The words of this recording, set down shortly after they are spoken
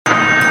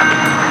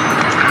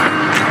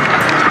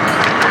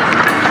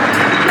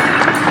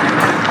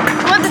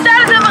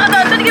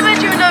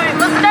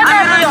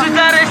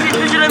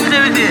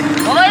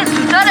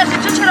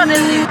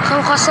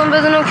خواستم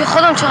بدونم که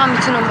خودم چقدر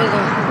میتونم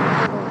بدونم.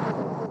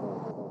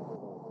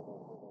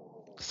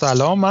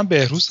 سلام، من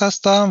بهروز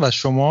هستم و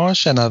شما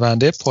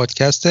شنونده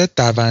پادکست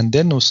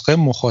دونده نسخه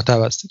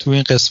مخاطب هستید. تو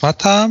این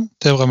قسمت هم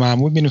طبق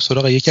معمول میریم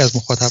سراغ یکی از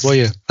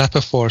مخاطبای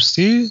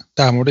رپفارسی،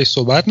 در موردش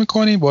صحبت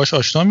میکنیم، باهاش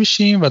آشنا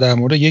میشیم و در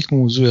مورد یک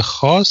موضوع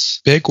خاص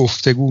به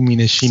گفتگو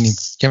مینشینیم.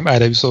 کم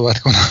عربی صحبت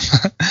کنم.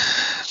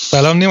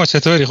 سلام نیما،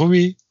 چطوری؟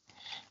 خوبی؟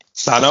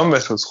 سلام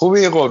بهروز،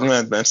 خوبی؟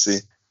 قربونت،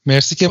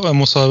 مرسی که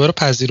مصاحبه رو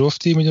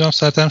پذیرفتی. میدونم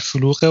ساعتم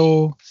شلوغه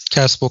و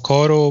کسب و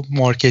کار و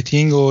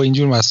مارکتینگ و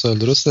اینجور مسائل،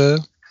 درسته؟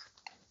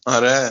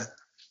 آره،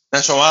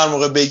 نه شما هر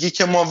موقع بگی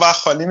که ما وقت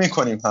خالی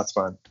میکنیم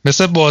حتما.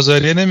 مثل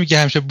بازاریه نمیگه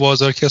همیشه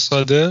بازار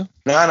کساده؟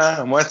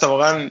 نه ما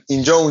اتفاقا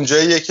اینجا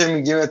اونجاییه که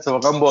میگیم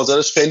اتفاقا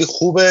بازارش خیلی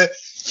خوبه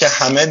که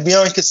همه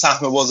بیان که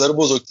سهم بازار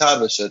بزرگتر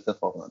بشه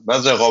اتفاقا،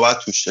 بعد رقابت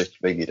توش شکل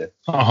بگیره.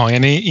 آها،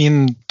 یعنی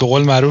این به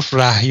قول معروف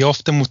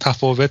رهیافت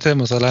متفاوته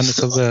مثلا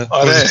نسبت.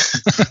 آره.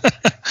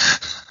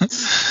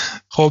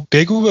 خب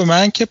بگو به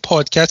من که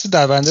پادکست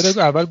دونده رو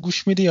اول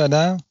گوش میدی یا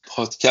نه؟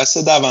 پادکست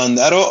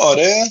دونده رو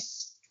آره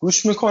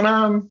گوش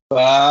میکنم،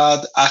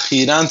 بعد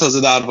اخیراً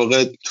تازه در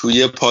واقع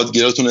توی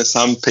پادگیرا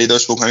تونستم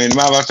پیداش بکنم. یعنی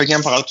من اول فکر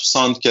کنم فقط تو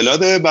ساوند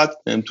کلاده، بعد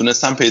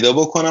تونستم پیدا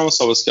بکنم و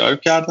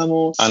سابسکرایب کردم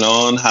و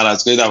الان هر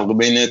از گاهی در واقع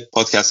بین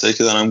پادکست هایی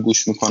که دارم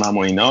گوش میکنم و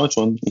اینا،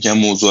 چون یکم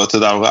موضوعات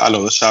در واقع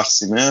علاقه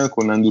شخصیمه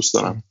کلا دوست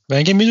دارم. و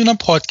اینکه میدونم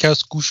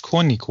پادکست گوش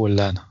کنی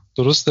کلا،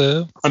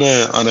 درسته؟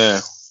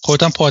 آره.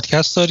 خودت هم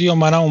پادکست داری و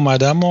منم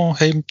اومدم و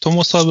هی تو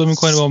مصاحبه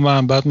میکنی با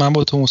من، بعد من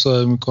با تو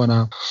مصاحبه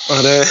میکنم.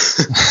 آره.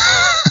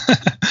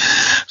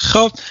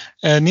 خب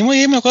نیما،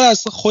 یه مقدار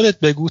از خودت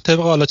بگو. طبق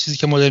حالا چیزی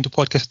که ما داریم تو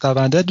پادکست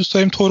دونده، دوست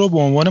داریم تو رو به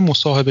عنوان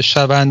مصاحبه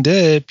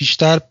شونده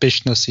بیشتر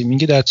بشناسیم.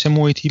 اینکه در چه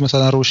محیطی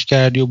مثلا رشد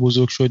کردی و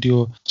بزرگ شدی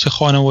و چه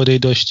خانواده‌ای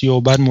داشتی و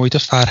بعد محیط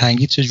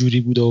فرهنگی چه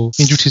جوری بوده و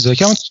اینجور چیزا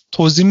که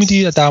توضیح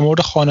میدی در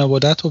مورد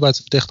خانواده‌ت و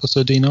وضعیت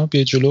اقتصادی اینا.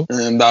 بیا جلو.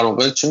 در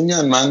واقع چون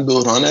میگن من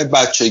دوران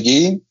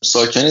بچگی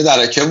ساکن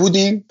درکه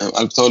بودیم.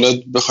 البته حالا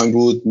بخوایم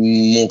رو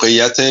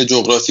موقعیت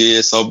جغرافیایی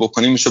حساب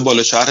بکنیم میشه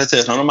بالا شهر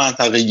تهران و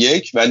منطقه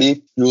 1،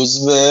 ولی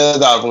جزو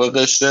در واقع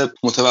قشر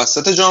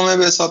متوسط جامعه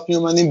به حساب می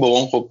اومدیم.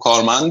 بابام خب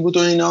کارمند بود و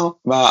اینا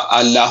و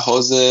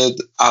لحاظ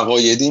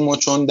عقایدی ما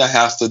چون دهه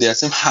 70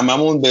 هستیم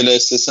هممون بلا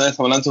استثنا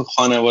احتمالاً تو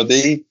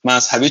خانواده‌ای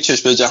مذهبی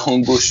چشم به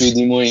جهان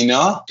گشودیم و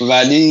اینا،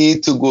 ولی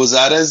تو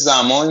گذر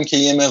زمان که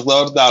یه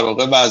مقدار در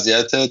واقع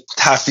وضعیت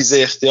تفویض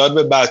اختیار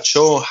به بچه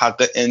و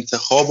حق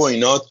انتخاب و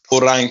اینا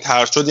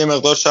پررنگ‌تر شد، یه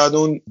مقدار شاید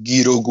اون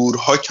گیر و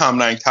گورها کم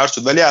رنگ‌تر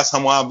شد. ولی از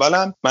همون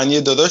اولم من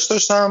یه داداش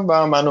داشتم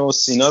و من و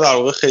سینا در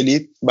واقع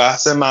خیلی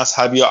بحث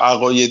مذهبی یا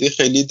عقایدی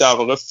خیلی در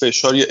واقع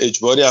فشار یا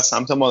اجباری از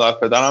سمت مادر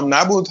پدرم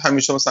نبود.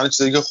 همیشه مثلا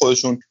چیزایی که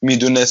خودشون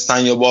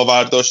میدونستن یا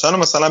باور داشتن و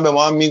مثلا به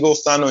ما هم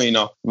میگفتن و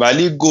اینا.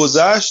 ولی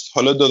گذشت،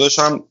 حالا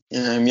داداشم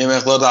یه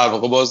مقدار در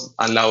واقع باز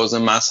لحاظ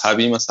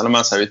مذهبی مثلا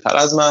مذهبی تر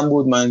از من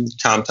بود، من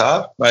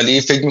کمتر،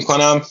 ولی فکر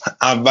میکنم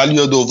اول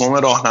یا دوم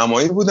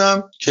راهنمایی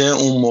بودم که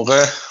اون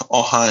موقع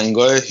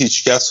آهنگای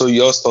هیچکس و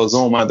یاس تازه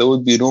اومده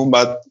بود بیرون.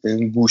 بعد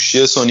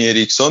گوشی سونی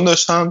اریکسون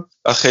داشتم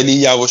و خیلی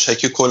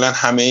یواشکی کلا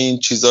همه این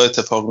چیزا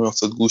اتفاق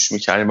میافتاد گوش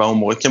میکردیم. و اون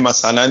موقع که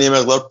مثلا یه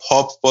مقدار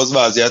پاپ باز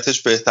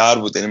وضعیتش بهتر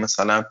بود، یعنی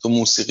مثلا تو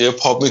موسیقی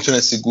پاپ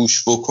میتونستی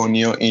گوش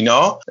بکنی و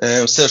اینا.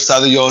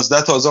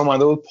 311 تازه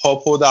اومده بود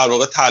پاپو در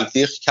واقع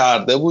تلفیق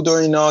کرده بود و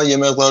اینا، یه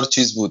مقدار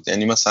چیز بود،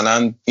 یعنی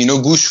مثلا اینو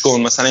گوش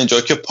کن، مثلا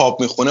اینجا که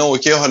پاپ میخونه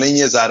اوکی، حالا این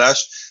یه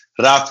ذرهش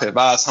رپه. و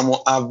از همون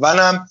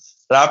اولم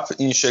رپ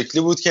این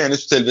شکلی بود که یعنی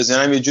تو تلویزیون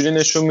هم یه جوری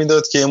نشون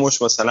میداد که یه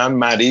مش مثلا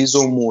مریض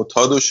و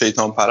معتاد و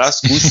شیطان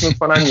پرست گوش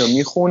میکنن یا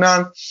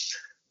میخونن.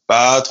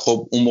 بعد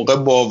خب اون موقع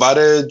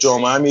باور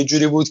جامعه هم یه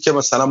جوری بود که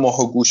مثلا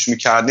ماها گوش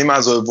میکردیم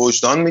از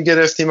وجدان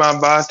میگرفتیم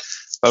اول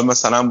و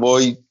مثلا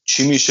وای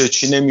چی میشه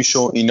چی نمیشه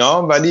و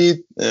اینا.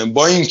 ولی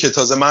با این که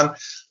تازه من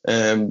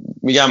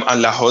میگم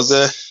لحاظ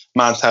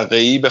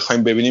منطقه‌ای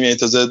بخوایم ببینیم، یعنی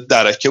تازه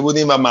درکه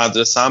بودیم و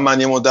مدرسه هم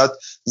من یه مدت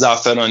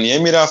زعفرانیه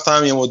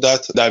میرفتم، یه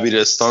مدت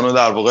دبیرستان و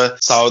در واقع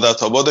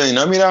سعادت آباد و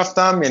اینا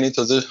میرفتم، یعنی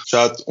تازه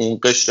شاید اون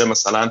قشر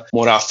مثلا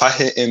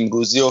مرفه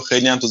امروزی و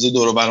خیلی هم تازه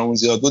دور و برمون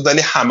زیاد بود،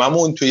 ولی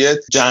هممون توی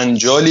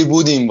جنجالی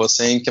بودیم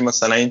واسه این که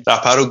مثلا این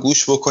رپر رو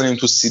گوش بکنیم،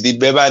 تو CD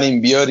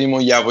ببریم بیاریم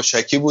و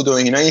یواشکی بود و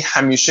اینا.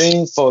 همیشه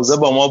این فازه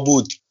با ما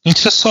بود. این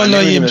چه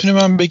سالاییه؟ میتونی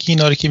من بگی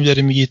اینا رو که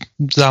می‌داری میگی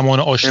زمان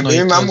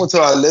آشنایی؟ من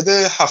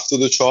متولد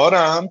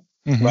 74م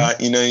و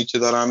اینایی که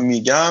دارم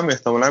میگم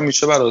احتمالاً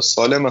میشه برای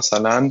سال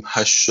مثلا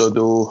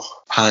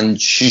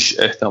 85-6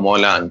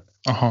 احتمالاً.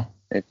 آها،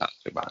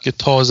 که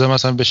تازه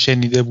مثلا به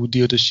شنیده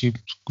بودی و داشتی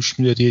گوش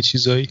میدادی یه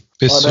چیزایی.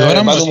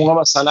 بسیارم. بعد اون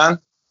موقع مثلا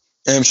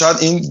شاید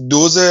این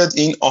دوز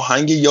این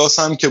آهنگ یاس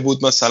هم که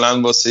بود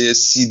مثلا واسه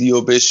CD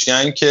و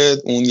بشکن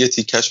که اون یه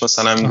تیکش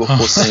مثلا میگفت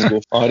حسین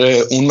گفت.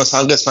 آره اون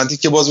مثلا قسمتی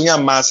که باز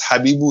میگم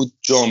مذهبی بود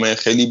جامعه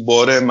خیلی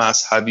بار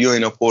مذهبی و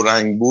اینا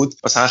پررنگ بود،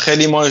 مثلا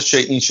خیلی ما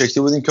این شکلی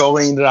بودیم که آقا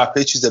این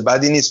رپ چیز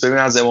بدی نیست، ببین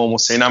از امام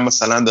حسین هم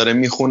مثلا داره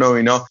میخونه و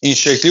اینا، این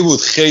شکلی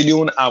بود. خیلی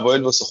اون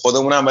اوایل واسه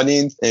خودمون هم ولی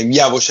این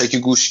یواشکی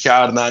گوش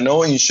کردن و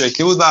این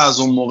شکلی بود و از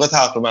اون موقع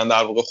تقریبا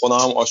در واقع خودم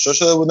هم آشنا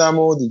شده بودم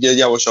و دیگه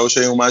یواش یواش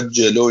اومد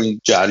جلو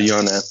این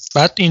جریانه.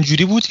 بعد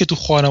اینجوری بود که تو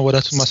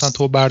خانواده‌تون مثلا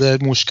تو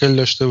برادر مشکل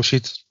داشته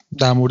باشید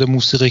در مورد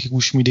موسیقی که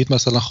گوش میدید،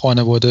 مثلا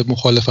خانواده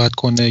مخالفت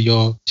کنه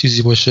یا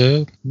چیزی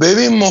باشه؟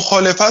 ببین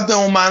مخالفت به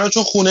اون معنا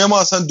چون خونه ما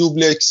اصلا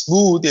دوبلکس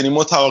بود، یعنی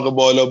ما طبقه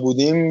بالا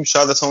بودیم،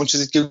 شاید اصلا اون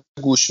چیزی که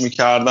گوش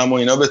میکردم و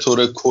اینا به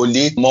طور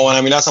کلی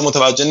مامانم اینا اصلا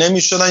متوجه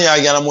نمیشدن، یا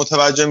اگرم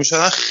متوجه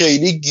میشدن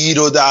خیلی گیر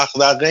و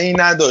دغدغه‌ای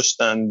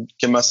نداشتن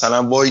که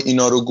مثلا وای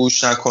اینا رو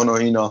گوش نکن و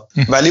اینا.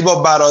 ولی با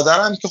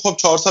برادرم که خب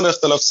 4 سال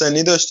اختلاف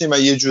سنی داشتیم و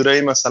یه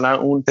جورایی مثلا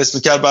اون حس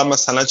می‌کرد بعد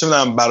مثلا چه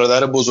می‌دونم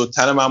برادر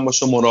بزرگتر من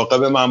باشه،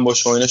 مراقب من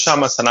باشه و اینا، شاید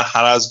مثلا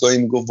هر از گاهی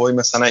میگفت وای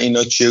مثلا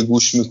اینا چیه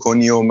گوش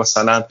میکنی و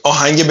مثلا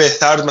آهنگ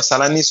بهتر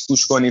مثلا نیست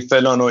گوش کنی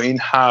فلان و این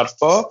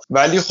حرفا.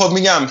 ولی خب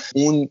میگم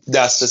اون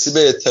دسترسی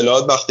به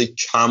اطلاعات وقتی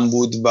کم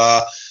بود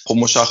و خب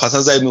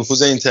مشخصا ضریب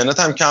نفوذ اینترنت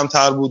هم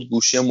کمتر بود،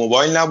 گوشی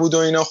موبایل نبود و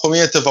اینا، خب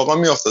این اتفاقا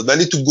میافتاد.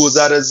 ولی تو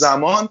گذر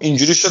زمان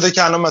اینجوری شده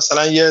که الان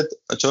مثلا یه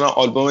چون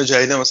آلبوم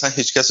جدید مثلا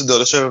هیچ کسی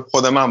داداش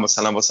خود من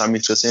مثلا واسه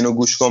میفرسته اینو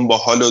گوش کن با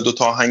حال و 2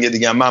 تا آهنگ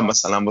دیگه من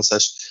مثلا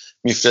واسش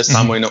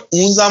میفرستم و اینا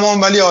اون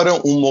زمان. ولی آره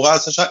اون موقع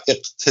اصلا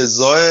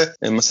اقتضاء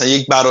مثلا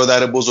یک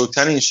برادر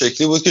بزرگتر این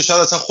شکلی بود که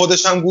شاید اصلا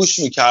خودش هم گوش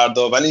می‌کرد،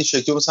 ولی این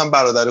شکلی مثلا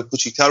برادر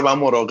کوچیک‌تر با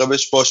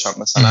مراقبش باشم،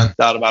 مثلا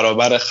در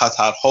برابر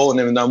خطرها و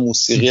نمیدونم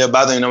موسیقی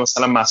بعد اینا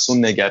مثلا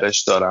مسئول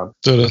نگرش دارم.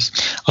 درست.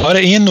 آره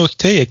این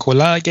نکته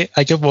کلا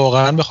اگه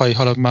واقعا بخوای،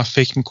 حالا من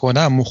فکر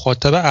می‌کنم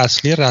مخاطب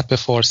اصلی رپ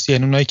فارسی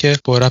یعنی اونایی که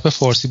با رپ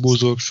فارسی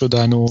بزرگ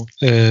شدن و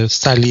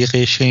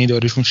سلیقه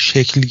شنیداریشون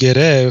شکل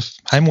گرفت،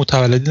 همین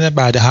متولدین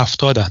بعد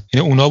 70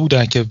 یعنی اونا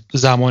بودن که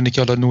زمانی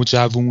که حالا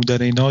نوجوان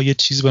بودن اینا یه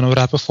چیز به نام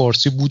رپ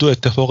فارسی بود و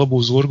اتفاق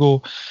بزرگ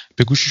و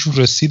به گوششون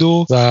رسید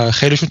و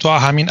خیلیشون تا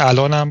همین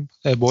الان هم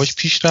باهاش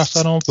پیش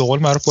رفتن و به قول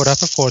معروف با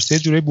رپ فارسی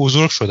جوری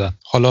بزرگ شدن.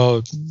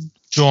 حالا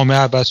جامعه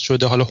عوض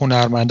شده، حالا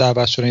هنرمندا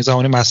عوض شدن، این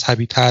زمان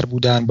مذهبی تر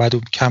بودن بعد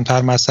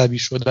کمتر مذهبی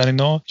شدن،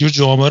 اینا یه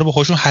جامعه رو با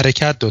خودشون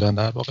حرکت دادن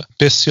در واقع.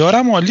 بسیار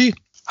عالی.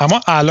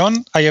 اما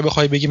الان اگه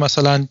بخوای بگی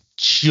مثلا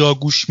چیا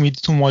گوش میدی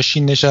تو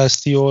ماشین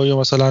نشستی و یا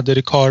مثلا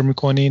داری کار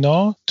میکنی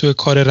اینا تو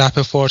کار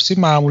رپ فارسی،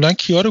 معمولا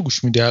کیا رو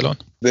گوش میدی الان؟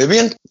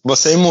 ببین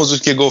واسه این موضوع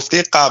که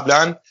گفتی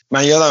قبلا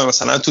من یادم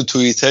مثلا تو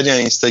توییتر یا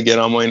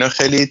اینستاگرام و اینا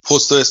خیلی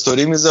پست و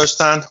استوری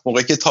میذاشتن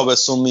موقعی که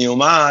تابستون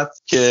میومد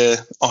که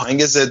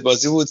آهنگ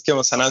زدبازی بود که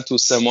مثلا تو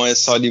 3 ماه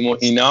سالیم و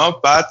اینا.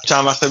 بعد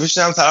چند وقت پیش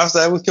هم طرف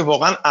زده بود که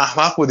واقعا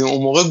احمق بودیم،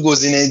 اون موقع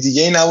گزینه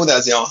دیگه ای نبود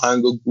از این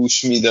آهنگو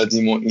گوش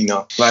میدادیم و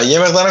اینا. و یه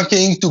مقدارم که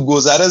این تو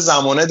گذر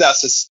زمانه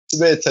دسترسی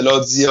به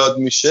اطلاعات زیاد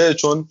میشه،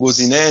 چون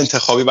گزینه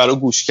انتخابی برای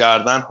گوش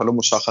کردن حالا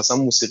مشخصا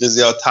موسیقی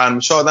زیادتر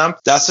میشه، آدم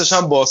دستش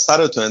هم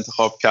بازتر تو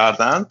انتخاب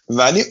کردن.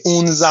 ولی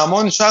اون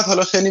زمان شاید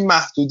حالا خیلی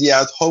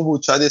محدودیت ها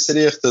بود، شاید یه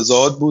سری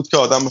اقتضاعات بود که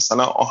آدم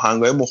مثلا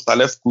آهنگای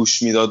مختلف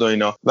گوش میداد و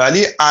اینا.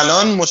 ولی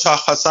الان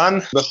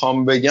مشخصا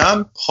بخوام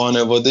بگم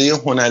خانواده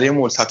هنری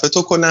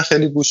ملتفتو کلا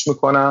خیلی گوش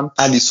میکنم.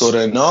 علی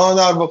سورنا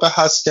در واقع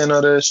هست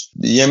کنارش.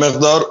 یه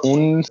مقدار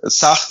اون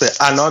سخته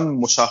الان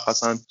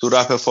مشخصا تو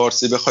رپ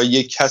فارسی بخوای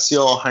یک کسی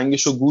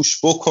آهنگشو گوش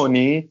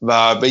بکنی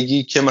و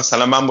بگی که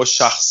مثلا من با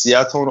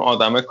شخصیت اون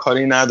آدمه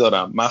کاری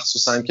ندارم،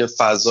 مخصوصا که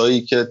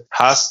فضایی که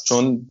هست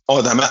چون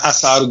آدمه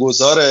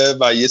اثرگذاره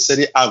و یه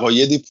سری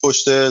عقایدی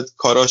پشت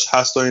کاراش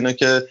هست و اینا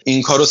که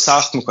این کارو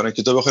سخت میکنه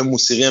که تو بخوای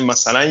موسیقی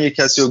مثلا یک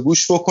کسی رو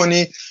گوش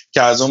بکنی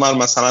که از اون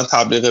مثلا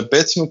تبلیغ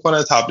بت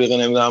میکنه، تبلیغ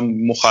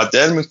نمیدونم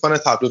مخدر میکنه،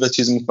 تبلیغ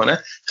چیز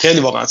میکنه، خیلی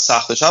واقعا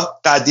سخته. شاید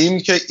قدیم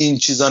که این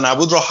چیزا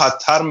نبود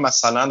راحت‌تر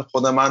مثلا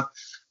خود من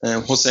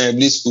حسین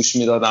ابلیس گوش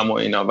میدادم و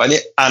اینا، ولی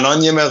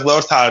الان یه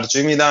مقدار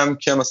ترجیح میدم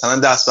که مثلا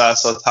دست به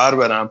اساتر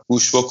برم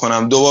گوش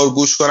بکنم، 2 بار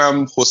گوش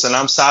کنم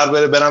حوصله‌ام سر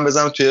بره برم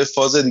بزنم توی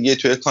فاز دیگه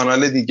توی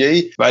کانال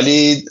دیگه‌ای،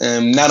 ولی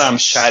نرم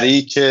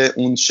شریک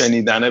اون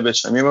شنیدنه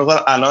بشم. یه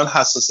مقدار الان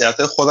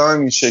حساسیت خودم هم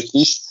این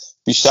شکلیش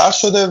بیشتر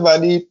شده،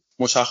 ولی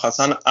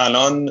مشخصا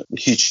الان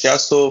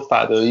هیچکس و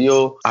فدایی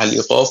و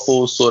علیقاف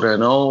و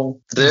سورنا و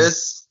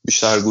رز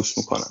بیشتر گوش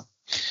میکنم.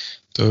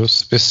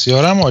 درست.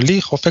 بسیارم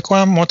عالی. خب فکر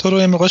کنم ما تو رو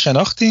یه موقع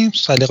شناختیم،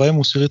 سلیقه‌های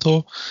موسیقی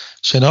تو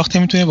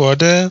شناختیم، میتونیم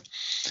وارد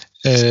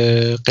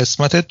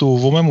قسمت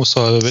دوم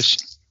مصاحبه بشیم.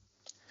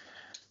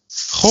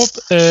 خب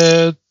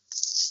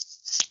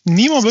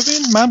نیما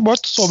ببین من باهات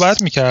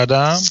صحبت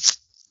میکردم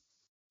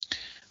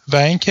و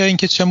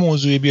اینکه چه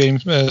موضوعی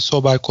بیاریم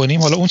صحبت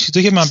کنیم. حالا اون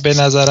چیزی که من به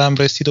نظرم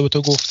رسید و به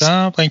تو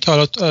گفتم و اینکه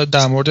حالا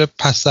در مورد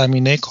پس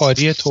زمینه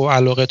کاری تو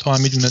علاقه تو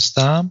هم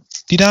میدونستم،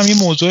 دیدم یه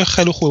موضوع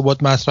خیلی خوب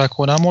باید مطرح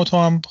کنم و تو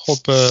هم خب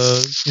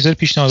یه سری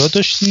پیشنهادات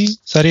داشتی،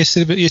 سر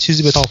یه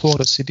چیزی به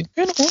توافق رسیدیم.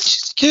 این اون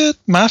چیزی که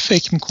من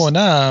فکر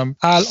میکنم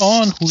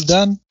الان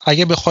حدوداً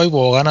اگه بخوای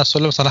واقعا از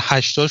سال مثلا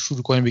 80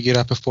 شروع کنیم بگی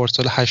رپ فارسی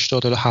سال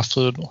 80 تا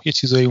 79 یه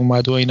چیزایی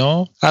اومد و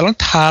اینا، الان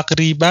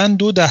تقریبا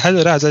 2 دهه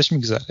داره ازش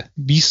میگذره،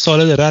 20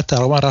 ساله داره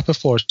تقریبا رپ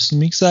فارسی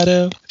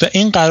میگذره و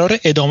این قرار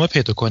ادامه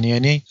پیدا کنه.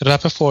 یعنی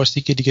رپ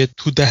فارسی که دیگه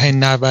تو دهه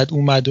 90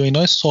 اومد و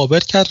اینا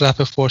ثابت کرد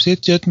رپ فارسی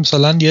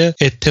مثلا یه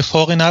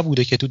اتفاقی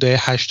نبوده که تو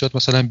دهه 80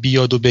 مثلا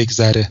بیاد و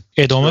بگذره،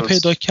 ادامه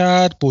پیدا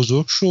کرد،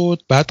 بزرگ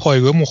شد، بعد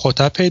پایگاه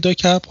مخاطب پیدا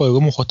کرد،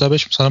 پایگاه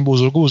مخاطبش مثلا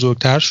بزرگ و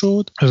بزرگتر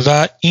شد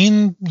و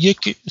این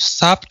یک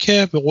سبک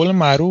به قول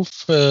معروف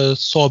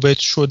ثابت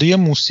شده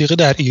موسیقی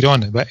در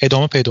ایرانه و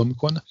ادامه پیدا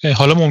میکنه.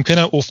 حالا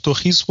ممکنه افت و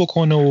خیز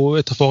بکنه و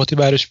اتفاقاتی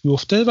برش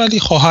بیفته ولی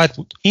خواهد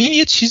بود. این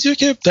یه چیزیه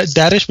که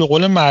درش به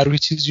قول معروف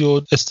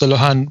چیزیو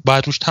اصطلاحاً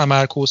بعد روش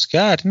تمرکز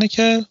کرد، اینه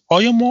که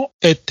آیا ما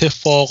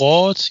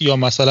اتفاقات یا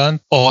مثلا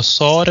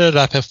آثار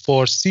رپ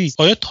فارسی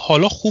آیا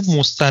حالا خوب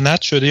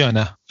مستند شده یا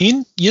نه.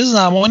 این یه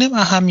زمانی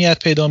اهمیت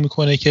پیدا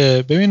میکنه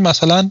که ببین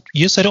مثلا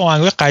یه سری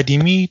آهنگای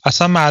قدیمی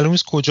اصلا معلوم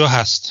نیست کجا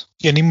هست.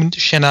 یعنی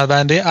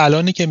شنونده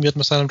الانی که میاد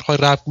مثلا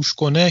میخواد رپ گوش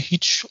کنه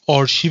هیچ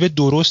آرشیو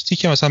درستی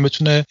که مثلا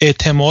بتونه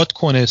اعتماد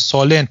کنه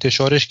سال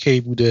انتشارش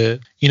کی بوده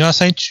اینا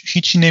اصلا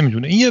هیچی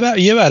نمیدونه. این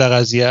یه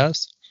قضیه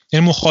است.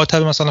 یعنی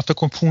مخاطب مثلا فکر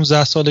کن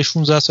 15 ساله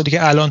 16 سالی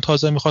که الان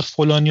تازه میخواد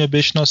فلانیو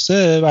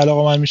بشناسه و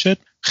علاقه‌مند میشه،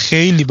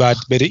 خیلی بعد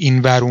بره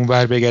این ور اون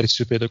ور بگره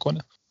چیزو پیدا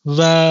کنه.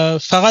 و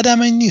فقط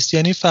هم این نیست،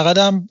 یعنی فقط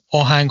هم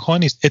آهنگ ها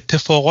نیست،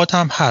 اتفاقات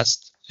هم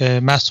هست.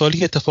 مسائلی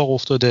که اتفاق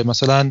افتاده،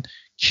 مثلا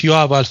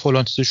کیا اول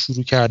فلان چیزو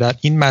شروع کردن،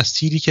 این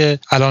مسیری که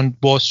الان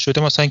باز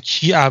شده، مثلا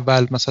کی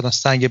اول مثلا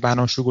سنگ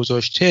بناشو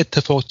گذاشت، چه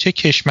اتفاق چه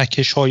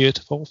کشمکش های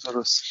اتفاق افتاد.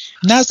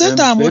 نظر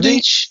در مورد این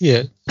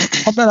چیه؟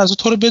 من از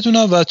تو رو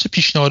بدونم و چه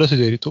پیشنهاداتی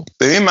داری تو؟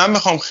 ببین من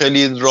میخوام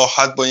خیلی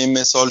راحت با این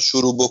مثال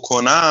شروع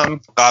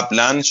بکنم.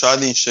 قبلا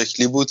شاید این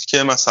شکلی بود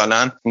که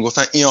مثلا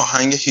میگفتن این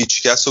آهنگ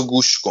هیچکس رو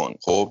گوش کن،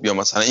 خب، یا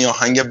مثلا این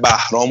آهنگ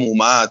بهرام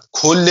اومد،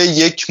 کل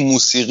یک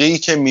موسیقی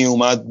که می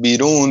اومد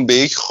بیرون به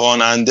یک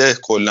خواننده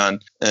کلا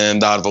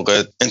در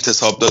واقع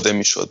انتساب داده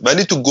میشد.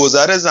 ولی تو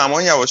گذر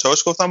زمان یواش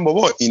یواش گفتم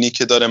بابا اینی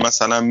که داره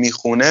مثلا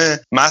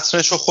میخونه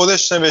متنشو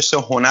خودش نوشته،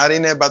 هنر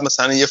اینه. بعد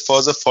مثلا یه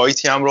فاز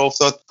فایتی هم راه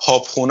افتاد،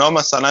 پاپ خونا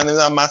مثلا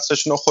نمیدونم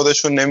متنشون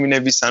خودشون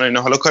نمینویسن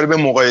اینا. حالا کاری به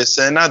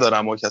مقایسه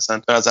ندارم و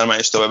اصلا به نظر من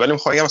اشتباهه، ولی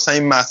میخوام بگم مثلا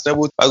این متن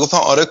بود و گفتم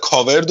آره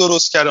کاور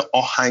درست کرده،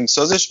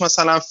 آهنگسازش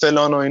مثلا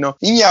فلان و اینا.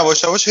 این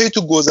یواش یواش هی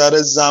تو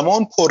گذر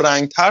زمان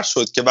پررنگ‌تر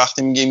شد که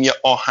وقتی میگیم یه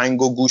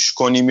آهنگو گوش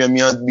کنیم یا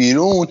میاد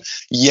بیرون،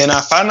 یه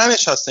نفر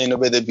ننشسته اینو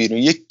بده بیرون،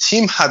 یک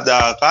تیم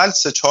حداقل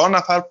 3-4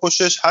 نفر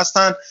پشتش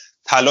هستن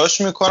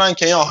تلاش میکنن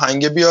که این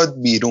آهنگ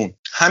بیاد بیرون.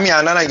 همین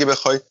الان اگه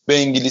بخوای به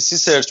انگلیسی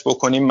سرچ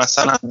بکنیم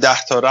مثلا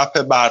 10 تا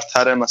رپ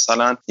برتر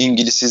مثلا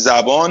انگلیسی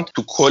زبان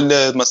تو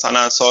کل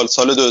مثلا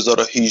سال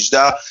 2018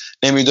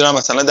 نمیدونم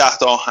مثلا 10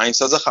 تا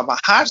آهنگساز خفن،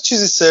 هر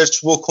چیزی سرچ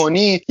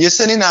بکنی یه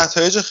سری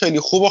نتایج خیلی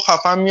خوب و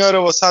خفن میاره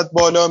واسط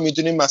بالا.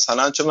 میدونیم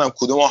مثلا چه میدونم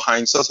کدوم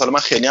آهنگساز، حالا من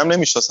خیلی هم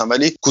نمیشناسم،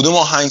 ولی کدوم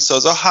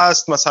آهنگسازا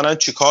هست مثلا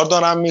چیکار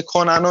دارن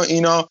میکنن و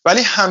اینا.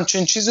 ولی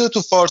همچین چیزی رو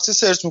تو فارسی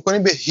سرچ میکنی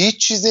به هیچ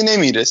چیزی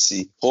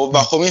نمیرسی. خب و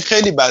خب این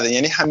خیلی بده.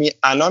 یعنی همین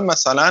الان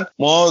مثلا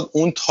ما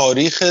اون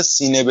تاریخ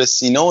سینه به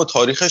سینه و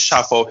تاریخ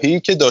شفاهی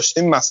که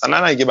داشتیم مثلا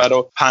اگه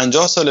برای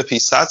 50 سال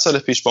پیش 100 سال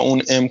پیش با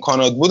اون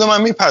امکانات بود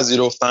من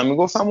میپذیرفتم،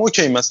 میگفتم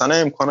اوکی مثلا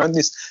امکانات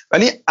نیست.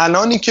 ولی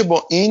الانی که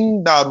با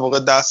این در واقع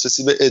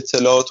دسترسی به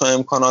اطلاعات و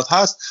امکانات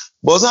هست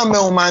بازم به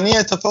اون معنی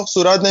اتفاق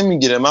صورت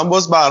نمیگیره. من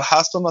باز بر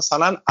حسب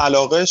مثلا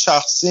علاقه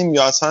شخصیم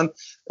یا اصلا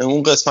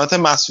اون قسمت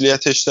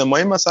مسئولیت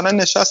اجتماعی مثلا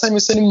نشستم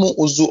مثلا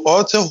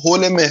موضوعات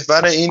حول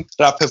محور این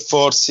رپ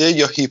فارسی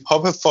یا هیپ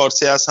هاپ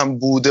فارسی اصلا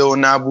بوده و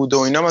نبوده و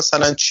اینا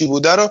مثلا چی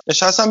بوده رو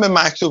نشستم به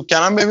مکتوب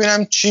کردم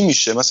ببینم چی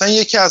میشه. مثلا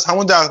یکی از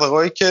همون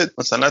دغدغه‌هایی که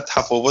مثلا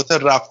تفاوت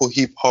رپ و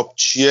هیپ هاپ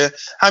چیه،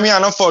 همین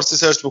الان فارسی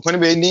سرچ بکنی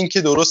به این لینک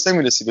درست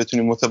نمیرسی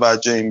بتونی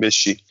متوجه این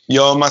بشی.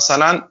 یا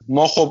مثلا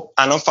ما خب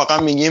الان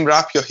فقط میگیم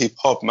رپ یا هیپ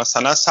هاپ،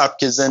 مثلا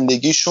سبک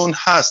زندگیشون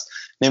هست،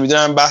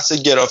 نمیدونم بحث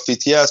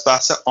گرافیتی هست،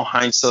 بحث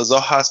آهنگسازا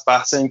هست،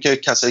 بحث این که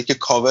کسایی که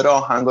کاور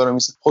آهنگا رو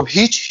میسازن، خب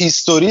هیچ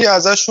هیستوری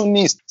ازشون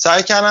نیست.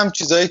 سعی کردم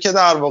چیزایی که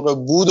در واقع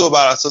بود و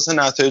بر اساس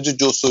نتایج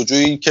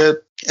جستجویی که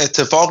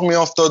اتفاق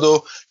میافتاد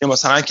و یا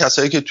مثلا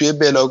کسایی که توی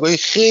بلاگای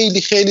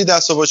خیلی خیلی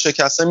دست و پا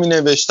شکسته می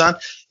نوشتن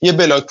یه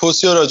بلاگ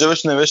پستی رو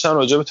راجبش نوشتن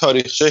راجب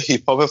تاریخچه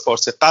هیپ هاپ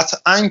فارسی.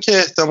 قطعاً که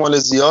احتمال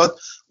زیاد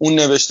اون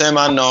نوشته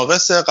من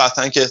ناقصه،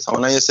 قطعاً که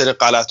احتمالاً یه سری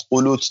غلط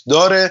غلوط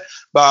داره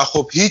و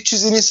خب هیچ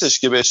چیزی نیستش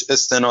که بهش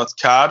استناد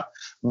کرد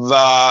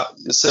و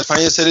صرفا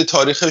یه سری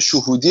تاریخ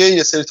شهودیه،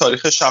 یه سری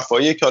تاریخ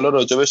شفاهیه که حالا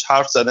راجبش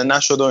حرف زده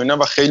نشده و اینا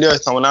و خیلی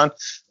احتمالاً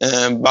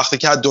وقتی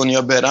که از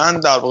دنیا برن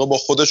در واقع با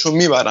خودشون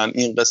میبرن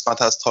این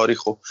قسمت از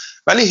تاریخو،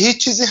 ولی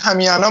هیچ چیزی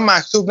همین الان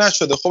مکتوب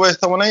نشده. خب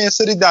احتمالاً یه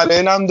سری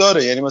دلایل هم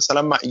داره، یعنی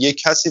مثلا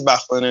یک کسی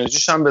وقت و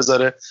انرژیش هم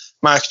بذاره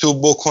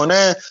مکتوب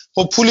بکنه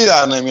خب پولی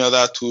در نمیاد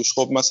از توش.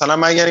 خب مثلا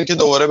مگر اینکه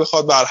دوباره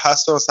بخواد بر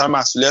حسب مثلا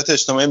مسئولیت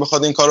اجتماعی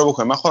بخواد این کارو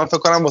بکنه. من خودم فکر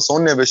کنم واسه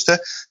اون نوشته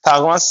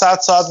تقریبا 100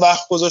 ساعت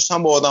وقت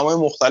گذاشتم با آدمای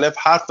مختلف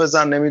حرف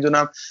بزن،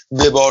 نمیدونم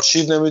وب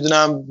آرشیو،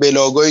 نمیدونم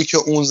بلاگایی که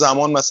اون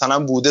زمان مثلا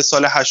بوده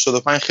سال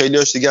 85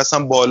 خیلیاش دیگه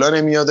اصلا بالا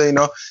نمیاد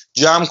اینا،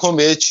 جمع کن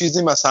به یه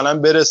چیزی مثلا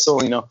برسه و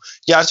اینا.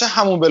 گرچه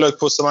همون بلاگ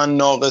پست من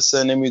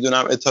ناقصه،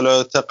 نمیدونم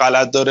اطلاعات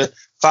غلط داره،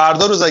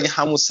 فردا روز اگه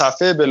همون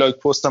صفحه بلاگ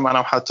پست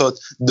منم حتی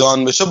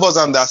دان بشه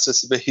بازم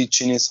دسترسی به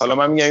هیچی نیست. حالا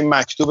من میگم این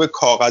مکتوب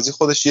کاغذی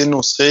خودش یه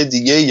نسخه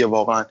دیگه ایه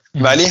واقعا،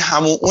 ولی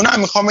اونم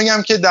میخوام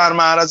بگم که در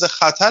معرض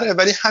خطره.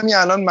 ولی همین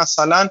الان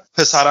مثلا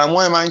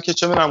پسرعموی من که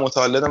چه میدونم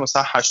متولد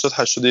مثلا 80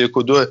 81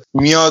 و 2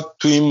 میاد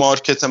تو این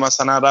مارکت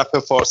مثلا رپ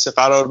فارسی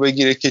قرار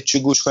بگیره که چی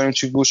گوش کنیم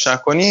چی گوش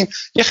نکنیم،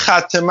 یه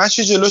خط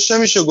مشی جلوش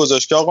نمیشه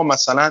گذاشت که آقا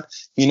مثلا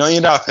اینا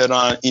این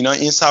رپران، اینا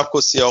این سبک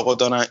و سیاقو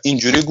دارن،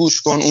 اینجوری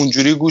گوش کن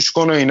اونجوری گوش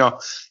کن و اینا.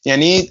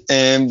 یعنی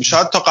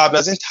شاید تا قبل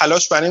از این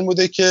تلاش بر این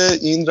بوده که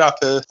این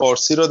رپ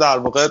فارسی رو در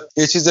واقع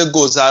یه چیز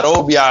گذرا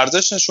و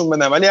بی‌ارزش نشون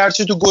بده، ولی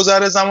هرچی تو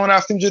گذر زمان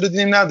رفتیم جلو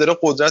دیدیم نداره،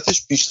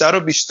 قدرتش بیشتر و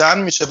بیشتر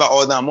میشه و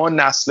آدما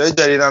نسل‌های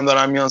جدیدن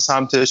دارن میان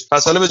سمتش.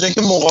 پس حالا به جای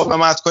اینکه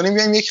مقاومت کنیم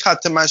بیایم یک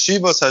خط مشی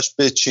واسش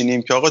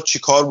بچینیم که آقا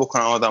چیکار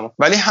بکنن آدما،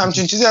 ولی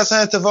همچین چیزی اصلا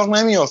اتفاق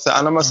نمیافته.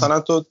 الان مثلا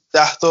تو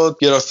 10 تا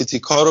گرافیتی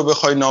کار رو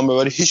بخوای نام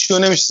ببری هیچ کیو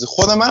نمیشناسی،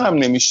 خود منم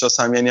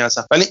نمیشناسم یعنی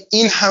اصلا، ولی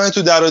این همه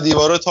تو در و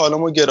دیوارا تا حالا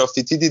ما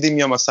گرافیتی دیدیم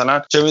یا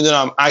مثلا چه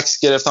میدونم عکس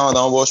گرفتن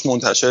آدما باهاش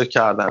منتشر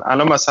کردن.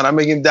 الان مثلا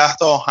بگیم 10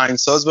 تا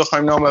آهنگساز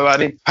بخوایم نام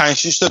ببریم 5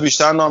 6 تا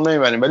بیشتر نام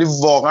نمیبریم، ولی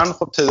واقعا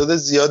خب تعداد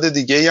زیاد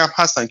دیگه‌ای هم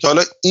هستن که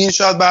حالا این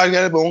شاید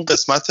برگرده به اون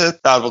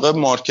قسمت در واقع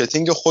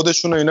مارکتینگ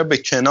خودشون و اینا به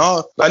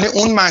کنار، ولی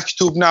اون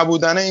مکتوب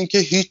نبودن، این که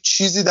هیچ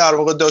چیزی در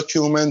واقع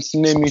داکیومنت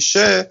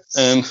نمیشه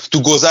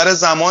تو گذر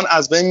زمان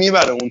از بین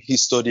میبره اون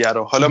هیستوری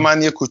رو. حالا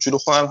من یه کوچولو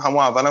خودم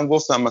همون اولم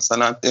گفتم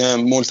مثلا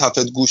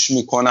ملتفت گوش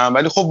میکنم،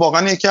 ولی خب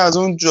واقعا یکی از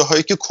اون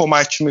جاهایی که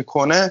کمک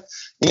میکنه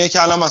اینه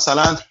که الان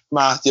مثلا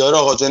مهدیار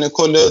آقاجان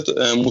کل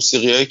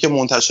موسیقیایی که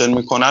منتشر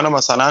میکنن و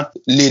مثلا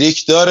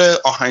لیریک داره،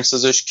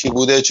 آهنگسازش کی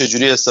بوده،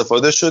 چجوری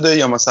استفاده شده،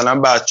 یا مثلا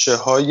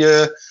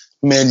بچه‌های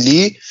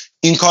ملی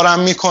این کارم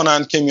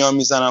میکنن که میان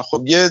میزنن.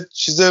 خب یه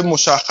چیز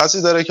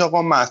مشخصی داره که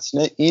آقا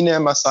متن اینه،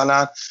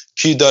 مثلا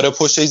کی داره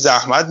پشتش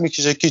زحمت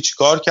میکشه، کی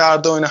چیکار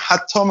کرده و اینا.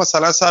 حتی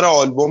مثلا سر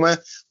آلبوم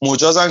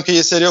مجازم که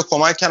یه سری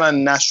کمک کردن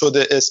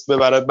نشده اسم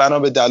ببره بنا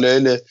به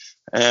دلایل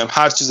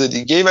هر چیز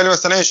دیگه، ولی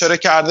مثلا اشاره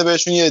کرده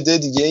بهشون یه عده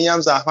دیگه‌ای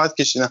هم زحمت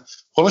کشیدن.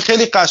 خب این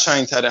خیلی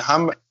قشنگ‌تره،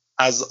 هم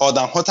از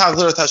آدم‌ها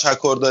تقدیر و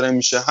تشکر داره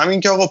میشه،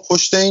 همین که آقا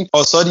پشت این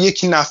آثار یک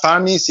نفر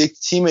نیست، یک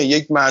تیم،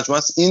 یک مجموعه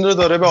است، این رو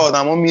داره به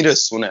آدما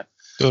میرسونه.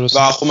 درست. و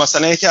خب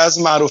مثلا یکی از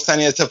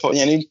معروف‌ترین اتفاق،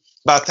 یعنی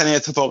بدترین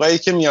اتفاقایی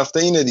که میافته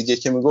اینه دیگه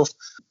که میگفت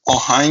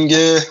آهنگ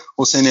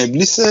حسین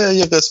ابلیسه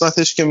یه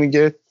قسمتش که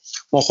میگه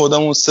ما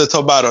خودمون 3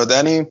 تا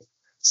برادریم،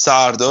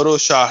 سردار و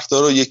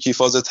شهردار و یکی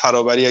فاز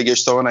ترابری اگه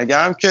اشتباه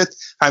نگم، که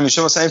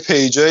همیشه مثلا این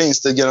پیجای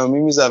اینستاگرامی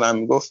میزدن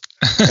میگفت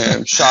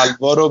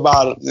شلوار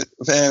رو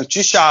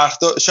چی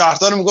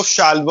شهردار میگفت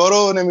شلوار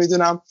رو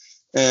نمیدونم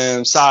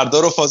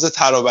سردار و فاز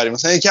ترابری.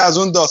 مثلا یکی از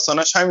اون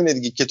داستاناش همینه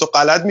دیگه که تو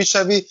غلط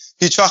میشوی،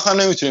 هیچ وقت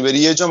هم نمیتونی بری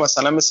یه جا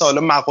مثلا مثل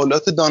حالا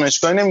مقالات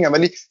دانشگاهی نمیگم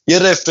ولی یه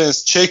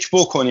رفرنس چک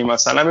بکنی،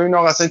 مثلا ببین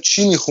آقا اصلا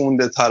چی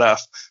میخونده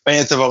طرف و این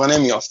اتفاقا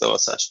نمیافته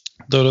واسش.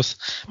 درست.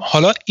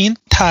 حالا این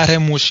طرح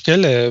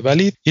مشکله،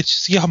 ولی یه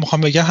چیزی که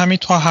میخوام بگم همین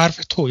تو حرف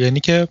تو، یعنی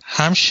که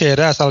هم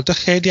شعره است. البته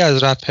خیلی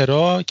از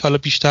رپرها که حالا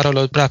بیشتر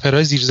حالا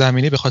رپرهای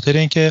زیرزمینی به خاطر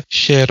اینکه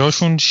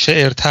شعراشون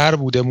شعرتر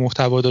بوده،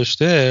 محتوا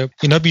داشته،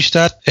 اینا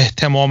بیشتر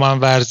اهتماما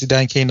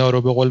ورزیدن که اینا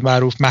رو به قول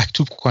معروف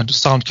مکتوب کنن تو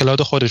ساوند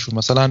کلاود خودشون.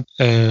 مثلا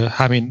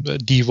همین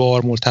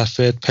دیوار،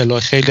 ملتفت، پلا،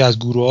 خیلی از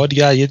گروه‌ها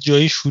دیگه یه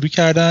جایی شروع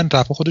کردن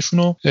رپ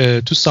خودشونو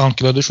تو ساوند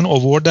کلاودشون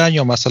آوردن،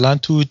 یا مثلا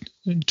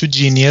تو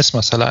جینیس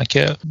مثلا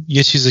که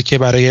یه چیزی که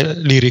برای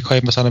لیریک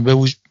های مثلا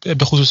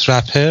به خصوص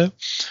رپه،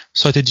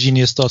 سایت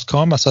genius.com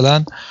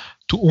مثلا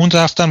تو اون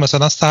رفتن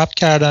مثلا ثبت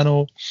کردن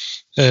و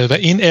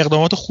این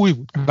اقدامات خوبی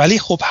بود. ولی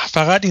خب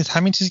فقط این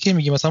همین چیزی که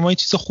میگی، مثلا ما این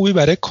چیز خوبی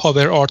برای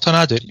کاور آرتا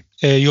نداریم،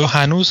 یا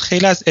هنوز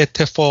خیلی از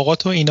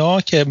اتفاقات و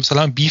اینا که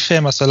مثلا بیف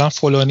مثلا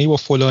فلانی با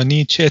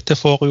فلانی چه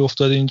اتفاقی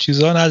افتاده این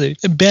چیزا نداریم.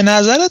 به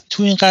نظرت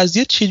تو این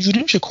قضیه چه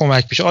جوری میشه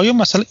کمک بشه؟ آیا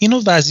مثلا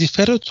اینو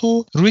وظیفه رو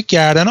تو روی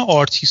گردن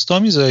آرتیستا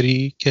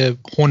میذاری که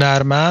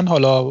هنرمند،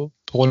 حالا به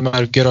قول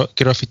معروف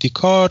گرافیتی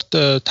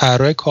کارت،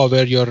 طراح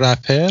کاور یا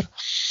رپر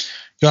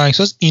یا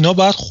آهنگساز، اینا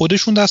باید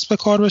خودشون دست به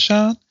کار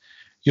بشن،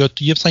 یا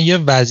مثلا یه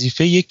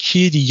وظیفه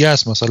یکی دیگه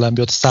است مثلا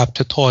بیاد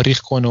ثبت تاریخ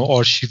کنه و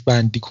آرشیو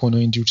بندی کنه و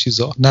اینجور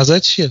چیزا؟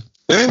 نظرت چیه؟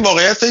 ببین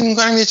واقعیت فکر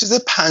می‌کنم یه چیز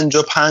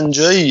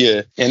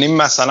 50-50ایه. یعنی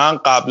مثلا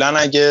قبلا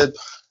اگه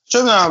چه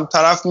می‌دونم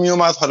طرف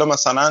میومد حالا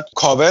مثلا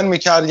کاور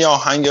میکرد یا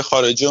آهنگ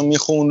خارجی رو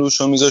میخوند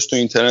روش و میذاشت تو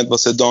اینترنت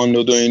واسه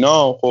دانلود و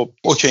اینا، خب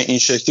اوکی این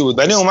شکلی بود.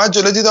 ولی اومد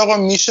جلو دید آقا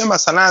میشه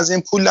مثلا از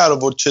این پول در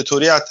آورد،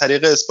 چطوری؟ از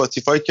طریق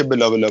اسپاتیفای که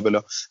بلا بلا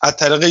بلا، از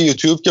طریق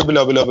یوتیوب که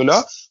بلا بلا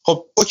بلا.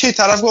 خب اوکی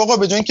طرف گفت آقا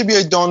به جای اینکه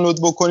بیاید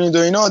دانلود بکنید و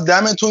اینا،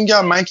 دمتون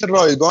گرم، من که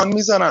رایگان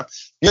میذارم،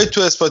 بیاید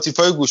تو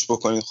اسپاتیفای گوش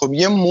بکنید. خب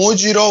یه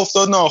موجی را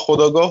افتاد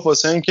ناخودآگاه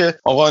واسه اینکه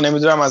آقا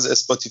نمیدونم از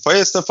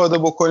اسپاتیفای استفاده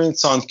بکنید،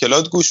 ساوند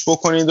کلاود گوش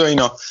بکنید و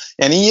اینا.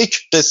 یعنی یک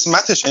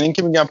قسمتش، یعنی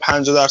که میگم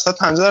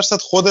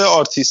 50% خود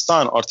آرتیست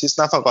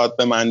نه فقط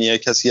به معنی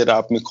کسی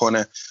رپ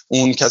میکنه،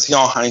 اون کسی که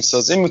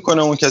آهنگسازی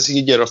میکنه، اون کسی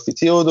که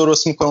گرافیتی رو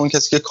درست میکنه، اون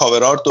کسی که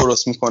کاور آرت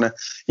درست میکنه.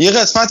 یه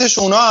قسمتش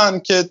اونا هن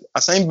که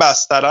اصلا این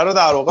بستره رو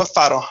در واقع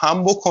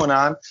فراهم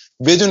بکنن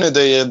بدون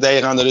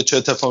دقیقاً داره چه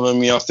اتفاقی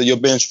میافته، یا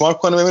بنچمارک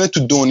کنه ببینه تو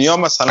دنیا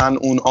مثلا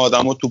اون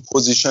آدمو تو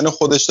پوزیشن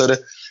خودش داره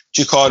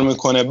چی کار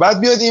میکنه، بعد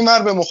بیاد اینور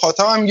به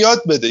مخاطبم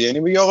یاد بده. یعنی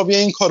بگی آقا بیا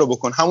این کارو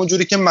بکن. همون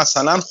جوری که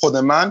مثلا خود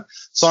من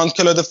ساوند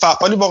کلاود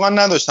فعالی واقعا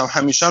نداشتم،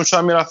 همیشه هم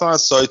شاید میرفتم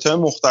از سایت‌های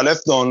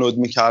مختلف دانلود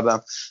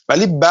میکردم،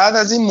 ولی بعد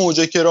از این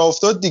موجه که راه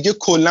افتاد دیگه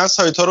کلا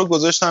سایت‌ها رو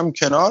گذاشتم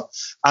کنار.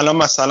 الان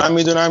مثلا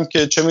میدونم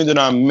که چه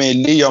میدونم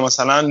ملی یا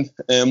مثلا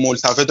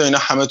ملتفت و اینا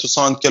همه تو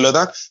ساوند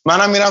کلادن،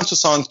 منم میرم تو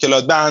ساوند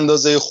کلاد به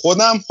اندازه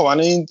خودم. خب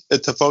الان این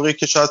اتفاقی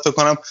که شاید فکر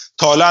کنم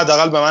تا حالا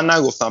حداقل به من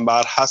نگفتم،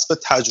 بر حسب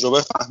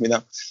تجربه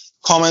فهمیدم.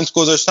 کامنت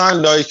گذاشتن،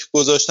 لایک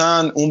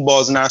گذاشتن، اون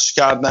بازنشر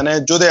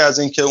کردنه، جدا از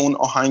این که اون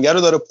آهنگر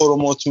رو داره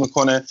پروموت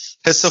میکنه،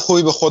 حس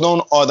خوبی به خود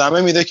اون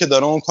آدمه میده که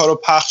داره اون کار رو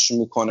پخش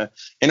میکنه.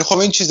 یعنی خب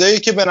این چیزایی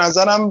که به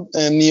نظرم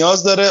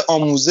نیاز داره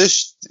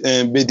آموزش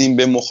بدیم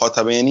به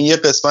مخاطبه. یعنی یه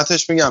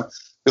قسمتش میگم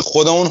به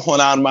خود اون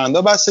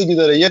هنرمندا بستگی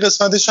داره، یه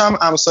قسمتش هم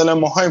امثال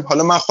ماهاییم.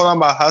 حالا من خودم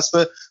بر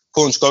حسب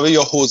کنجکاوی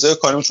یا حوزه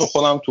کاریم، چون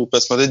خودم تو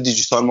قسمت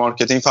دیجیتال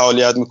مارکتینگ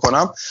فعالیت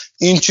میکنم،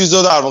 این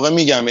چیزو در واقع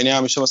میگم. یعنی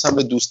همیشه مثلا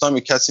به دوستام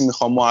کسی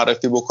میخوام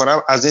معرفی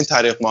بکنم از این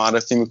طریق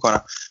معرفی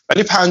میکنم،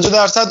 ولی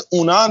 50%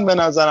 اونان به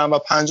نظرم و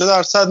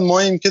 50%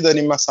 ماییم که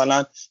داریم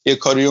مثلا یه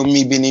کاری رو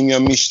میبینیم یا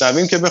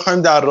میشنویم که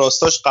بخوایم در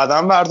راستاش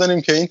قدم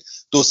برداریم که این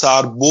دو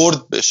سر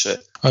برد بشه.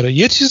 آره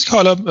یه چیزی که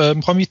حالا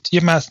میخوام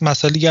یه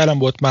مسئله دیگه الان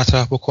باید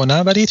مطرح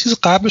بکنم، ولی یه چیز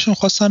قبلشون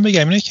خواستم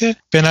بگم اینه که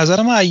به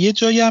نظر من یه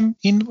جایی هم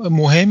این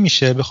مهم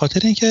میشه، به خاطر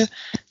اینکه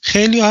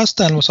خیلی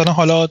هستن مثلا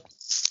حالا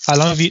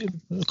الان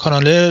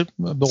کانال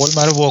به قول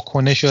معروف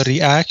واکنش یا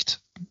ریاکت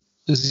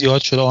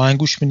زیاد شده، آهنگ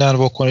گوش میدن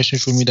واکنش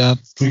نشون میدن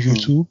تو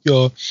یوتیوب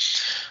یا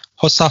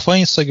صفحه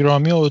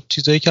اینستاگرامی و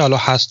چیزایی که حالا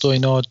هست و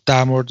اینا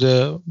در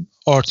مورد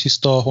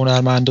آرتیستا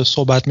هنرمندا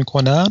صحبت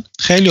میکنن.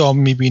 خیلی هم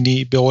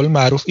میبینی به قول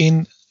معروف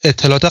این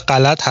اطلاعات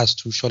غلط هست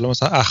توش، حالا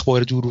مثلا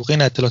اخبار دروغی،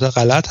 این اطلاعات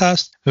غلط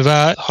هست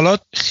و حالا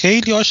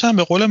خیلی هاشم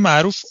به قول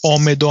معروف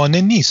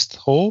آمدانه نیست.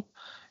 خب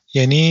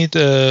یعنی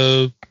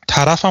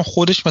طرف هم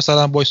خودش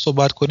مثلا باید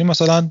صحبت کنیم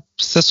مثلا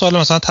 3 سال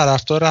مثلا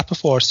طرفدار رپ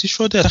فارسی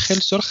شده،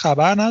 خیلی سال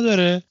خبر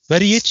نداره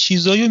ولی یه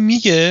چیزایی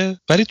میگه،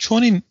 ولی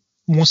چون این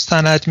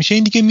مستند میشه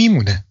این دیگه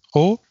میمونه.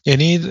 خب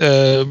یعنی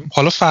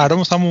حالا فردا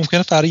مثلا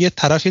ممکنه فردا یه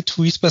طرف یه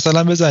توییت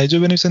مثلا بزنه اینجا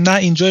بنویسه نه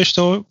اینجا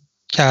اشتباه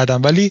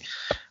کردم، ولی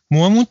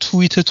مهم اون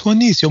توییت تو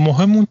نیست یا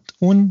مهم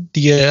اون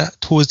دیگه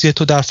توضیح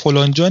تو در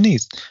فلان جا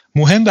نیست،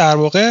 مهم در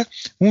واقع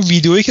اون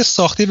ویدیویی که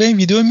ساختی و این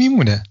ویدیو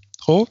میمونه.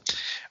 خب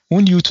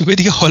اون یوتیوب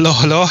دیگه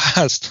حالا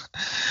هست،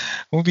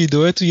 اون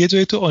ویدیو تو یه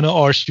جایی تو اون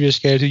آرشیوش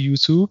کرده تو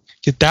یوتیوب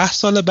که 10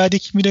 سال بعد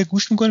یکی میره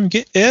گوش میکنه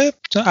میگه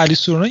علی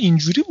سرونا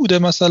اینجوری بوده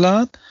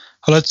مثلا،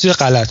 حالا چیز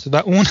غلط، و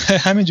اون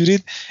همینجوری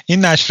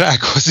این نشر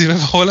عکاسی به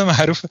قول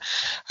معروف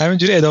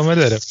همینجوری ادامه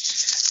داره.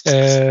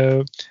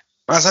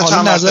 مثلا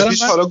چند وقت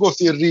پیش حالا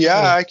گفتی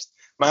ریاکت،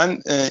 من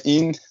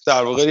این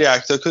در واقع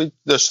ریاکت ها که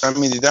داشتم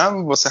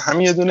میدیدم واسه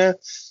همین یه دونه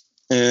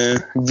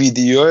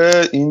ویدیو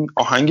این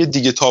آهنگ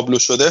دیگه تابلو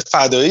شده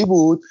فدایی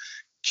بود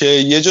که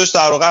یه جاش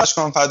در واقع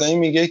اشکان فدایی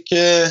میگه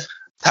که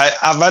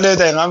اول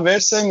دقیقا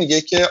ورسه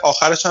میگه که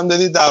آخرش هم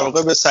دادی در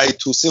واقع به سعید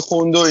توسی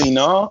خوند و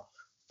اینا،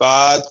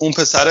 بعد اون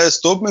پسر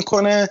استوب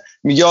میکنه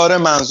میگه آره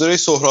منظورش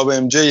سهراب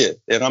امجیه،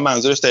 دقیقا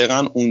منظورش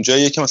دقیقا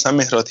اونجاییه که مثلا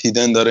مهرات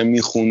هیدن داره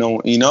میخونه و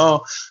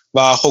اینا.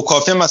 و خب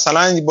کافیه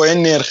مثلا با یه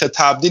نرخ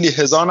تبدیلی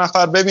 1000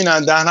 نفر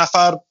ببینن 10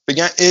 نفر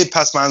بگن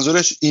پس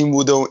منظورش این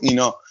بوده و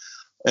اینا.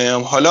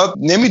 حالا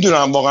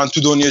نمیدونم واقعا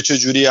تو دنیا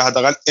چجوریه،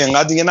 حداقل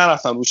انقدر دیگه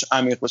نرفتم روش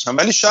عمیق بشم،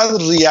 ولی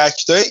شاید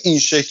ریاکتای این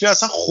شکلی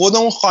اصلا خود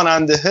اون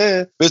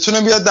خواننده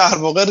بتونه بیاد در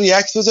واقع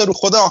ریاکت بزنه رو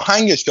خود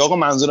آهنگش که آقا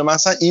منظور من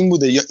اصلا این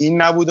بوده یا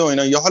این نبوده و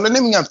اینا، یا حالا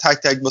نمیگم تک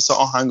تک واسه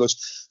آهنگاش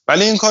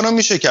ولی این کارو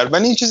میشه کرد.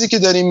 ولی این چیزی که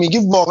داریم میگی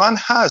واقعا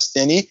هست.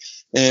 یعنی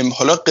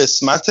حالا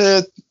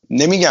قسمت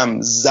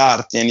نمیگم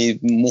زرد یعنی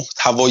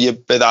محتوای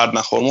به درد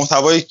نخور،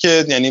 محتوایی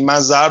که یعنی من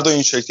زرد و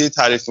این شکلی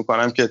تعریف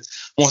میکنم که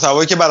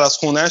محتوایی که بعد از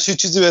خوندنش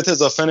هیچ چیزی بهت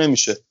اضافه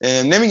نمیشه.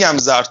 نمیگم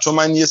زرد چون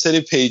من یه سری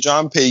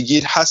پیجام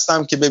پیگیر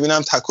هستم که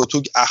ببینم تک و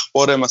توک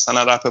اخبار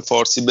مثلا رپ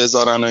فارسی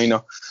بذارن و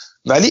اینا،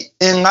 ولی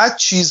انقدر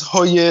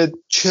چیزهای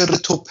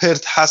چرت و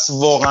پرت هست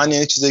واقعا،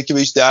 یعنی چیزایی که به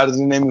هیچ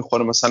دردی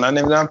نمیخوره. مثلا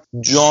نمیدونم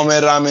جام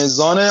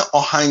رمضان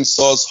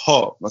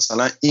آهنگسازها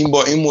مثلا این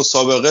با این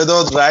مسابقه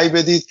داد رأی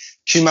بدید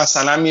کی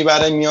مثلا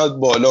میبره میاد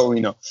بالا و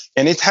اینا،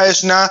 یعنی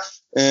تهش نه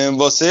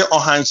واسه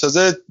آهنگساز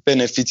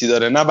بنفیتی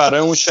داره نه برای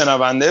اون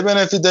شنونده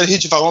بنفیت داره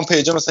هیچ، فقط اون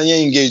پیج مثلا یه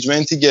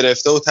انگیجمنتی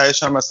گرفته و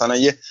تهش هم مثلا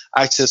یه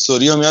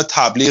اکسسوری رو میاد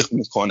تبلیغ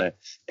میکنه.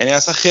 یعنی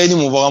اصلا خیلی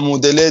واقعا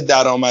مدل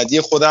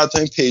درآمدی خود حتی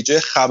این پیج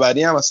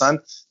خبری هم مثلا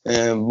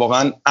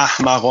واقعا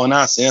احمقانه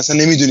است، یعنی اصلا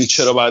نمیدونی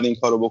چرا باید این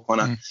کارو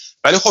بکنن.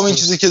 ولی خب این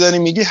چیزی که داری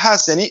میگی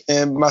هست، یعنی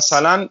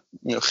مثلا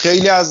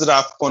خیلی از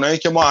رپ کنایی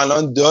که ما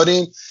الان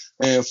داریم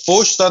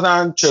فوش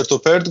دادن، چرت و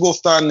پرت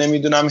گفتن،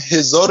 نمیدونم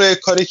هزار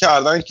کاری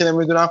کردن که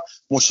نمیدونم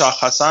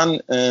مشخصا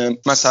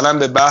مثلا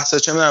به بحث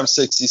چه میدونم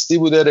سکسیستی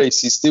بوده،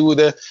 ریسیستی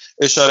بوده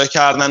اشاره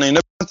کردن.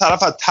 اینا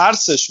طرف از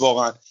ترسش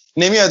واقعا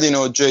نمیاد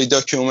اینو جای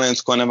داکیومنت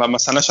کنه و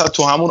مثلا شاید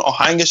تو همون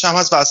آهنگش هم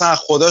هست و اصلا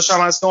خودش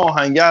هم هست که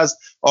آهنگ از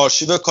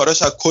آرشیو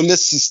کاراش از کل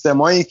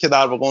سیستمایی که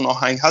در واقع اون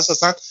آهنگ هست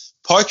اصلا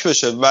پاک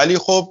بشه، ولی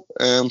خب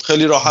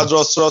خیلی راحت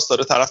راست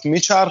داره طرف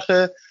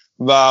میچرخه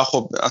و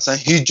خب اصلا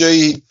هیچ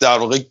جایی در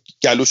واقع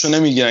گلوشو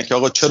نمیگیرن که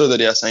آقا چرا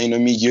داری اصلا اینو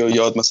میگی و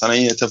یاد مثلا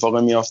این اتفاق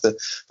میافته.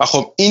 و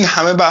خب این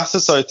همه بحث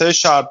سایت‌های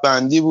شرط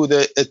بندی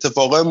بوده،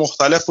 اتفاقای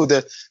مختلف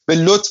بوده به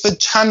لطف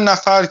چند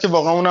نفر که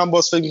واقعا اونم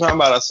باز فکر می‌کنم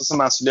بر اساس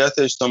مسئولیت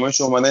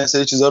اجتماعیشون اومدن این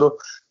سری چیزا رو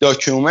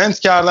داکیومنت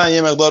کردن،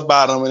 یه مقدار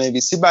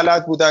برنامه‌نویسی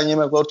بلد بودن، یه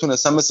مقدار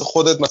تونستن مثل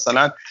خودت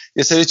مثلا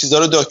یه سری چیزا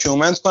رو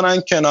داکیومنت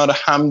کنن کنار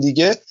هم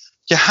دیگه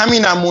که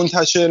همینم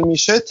منتشر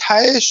میشه.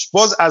 تهش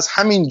باز از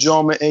همین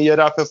جامعه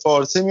رپ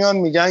فارسی میان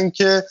میگن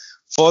که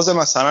فاز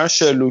مثلا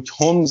شرلوک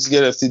هومز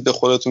گرفتید به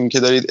خودتون که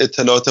دارید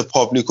اطلاعات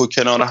پابلیک رو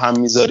کنار هم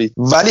میذارید،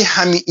 ولی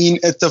همین این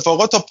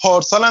اتفاقات تا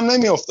پارسال هم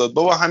نمیافتاد.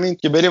 بابا همین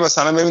که بری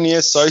مثلا ببینی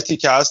یه سایتی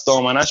که هست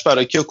دامنش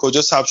برای کی و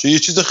کجا ثبت شده، یه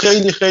چیز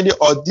خیلی خیلی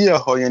عادیه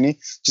ها، یعنی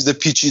چیز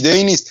پیچیده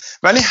ای نیست،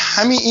 ولی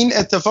همین این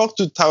اتفاق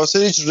تو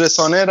توسط هیچ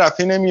رسانه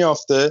رپی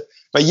نمیافته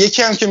و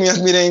یکی هم که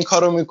میاد میره این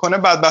کارو میکنه.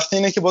 بدبختی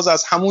اینه که باز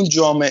از همون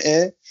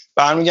جامعه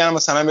برمیگردن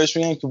مثلا بهش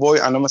میگن که وای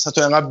الان مثلا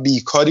تو اینقدر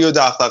بیکاری و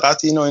دغدغه‌ت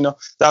اینو اینا،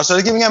 در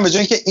صورتی که میگم به جای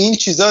اینکه این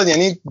چیزا،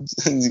 یعنی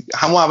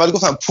همون اول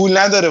گفتم پول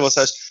نداره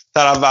واسش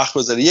طرف وقت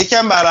بذاره، یکی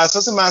هم بر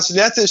اساس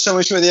مسئولیت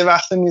اجتماعیش بده یه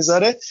وقت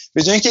میذاره،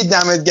 به جای اینکه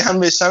دمت گرم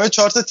بشنوه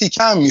 4 تا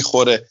تیکه هم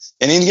میخوره.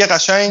 یعنی دیگه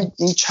قشنگ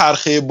این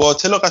چرخه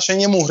باطل و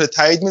قشنگ یه مهر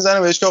تایید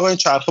میزنه بهش که آقا این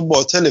چرخه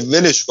باطله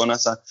ولش کن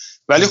اصلا.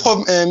 ولی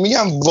خب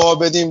میگم وا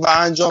بدیم و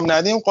انجام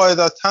ندیم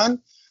قاعدتاً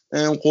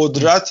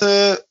قدرت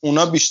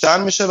اونا بیشتر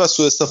میشه و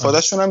سوء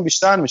استفادهشون هم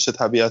بیشتر میشه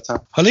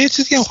طبیعتا. حالا یه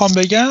چیزی که میخوام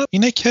بگم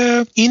اینه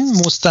که این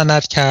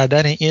مستند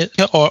کردن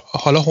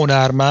حالا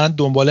هنرمند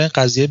دنبال این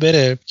قضیه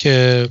بره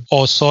که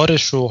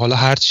آثارش رو حالا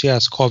هر چی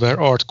از کاور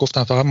آرت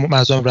گفتم، فقط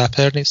منظورم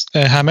رپر نیست،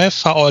 همه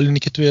فعالینی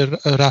که توی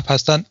رپ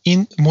هستن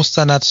این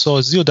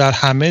مستندسازی رو در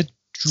همه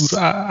جور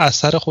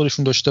اثر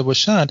خودشون داشته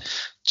باشن،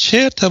 چه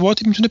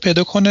ارتباطی میتونه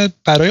پیدا کنه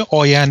برای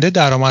آینده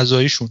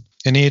درآمدزاییشون؟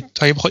 یعنی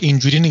تا اگه بخوای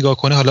اینجوری نگاه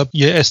کنه، حالا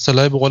یه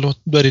اصطلاحی به قول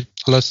دارید،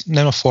 حالا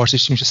نمیدونم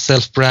فارسیش میشه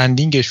سلف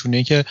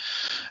برندینگشونه که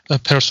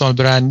پرسونال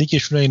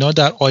برندینگشونه اینا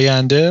در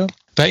آینده،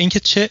 و اینکه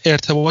چه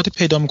ارتباطی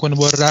پیدا میکنه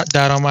با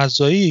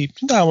درآمدزایی،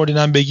 در مورد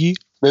اینم بگی.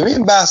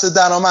 ببین بحث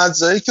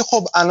درآمدزایی که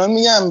خب الان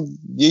میگم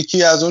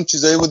یکی از اون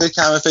چیزایی بوده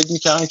که همه فکر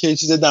میکنن که یه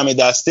چیز دم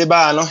دسته،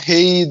 بعد الان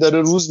هی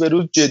داره روز به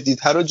روز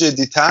جدی‌تر و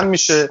جدی‌تر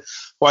میشه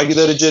و اگه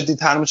داره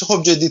جدی‌تر میشه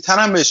خب جدی‌تر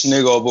هم بهش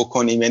نگاه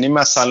بکنیم. یعنی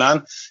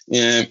مثلا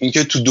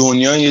اینکه تو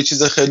دنیا یه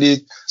چیز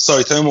خیلی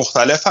سایت‌های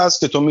مختلف هست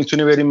که تو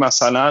میتونی بریم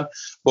مثلا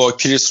با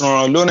کریس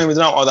رونالدو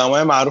نمیدونم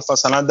آدمای معروف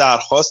مثلا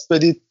درخواست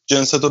بدید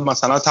جنستو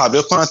مثلا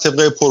تبلیغ کنن،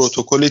 طبق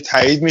پروتکلی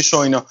تایید میشه و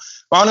اینا.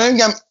 من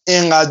نمیگم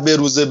اینقدر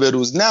به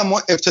روز نه،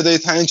 ما ابتدایی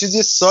ترین چیز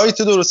یه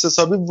سایت درست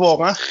حسابی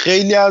واقعا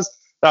خیلی از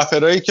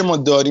رپرایی که ما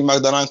داریم و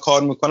دارن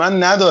کار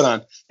میکنن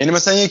ندارن. یعنی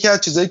مثلا یکی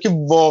از چیزایی که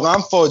واقعا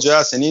فاجعه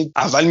است، یعنی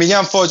اول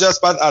میگم فاجعه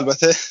است بعد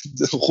البته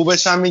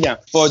خوبش هم میگم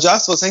فاجعه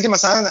است، واسه اینکه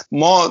مثلا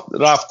ما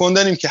رپ کن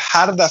داریم که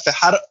هر دفعه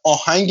هر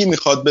آهنگی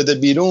میخواد بده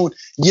بیرون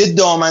یه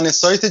دامنه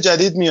سایت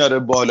جدید میاره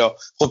بالا،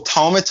 خب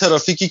تمام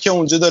ترافیکی که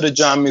اونجا داره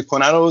جمع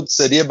میکنه رو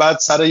سری بعد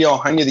سر یه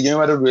آهنگ دیگه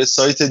میبره روی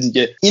سایت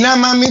دیگه. اینم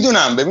من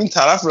میدونم، ببین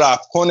طرف رپ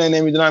کنه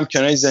نمیدونم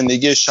کنای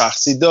زندگی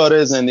شخصی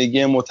داره،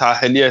 زندگی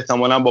متأهلی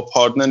احتمالاً با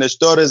پارتنرش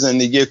داره،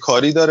 زندگی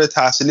کاری داره،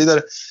 تحصیلی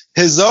داره،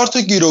 هزار تا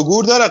گیر و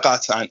گور داره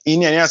قطعا،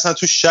 این یعنی اصلا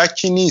تو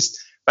شکی نیست.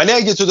 ولی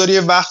اگه تو داری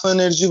وقت و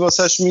انرژی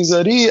واسش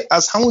میذاری،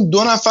 از همون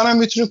 2 نفر هم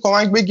میتونی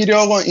کمک بگیری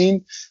آقا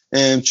این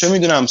چه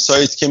میدونم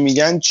سایت که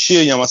میگن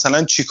چیه، یا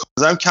مثلا چی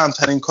کارم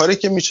کمترین کاری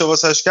که میشه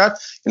واسش کرد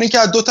اینه که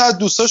از 2 تا از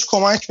دوستاش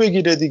کمک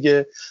بگیره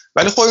دیگه.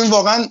 ولی خب این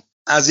واقعا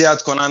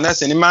اذیت کننده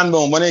است. یعنی من به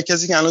عنوان یک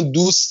کسی که الان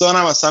دوست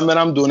دارم مثلا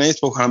برم دونیت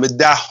بکنم به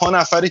 10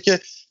 نفری که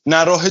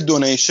نه راه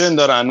دونیشن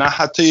دارن نه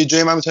حتی یه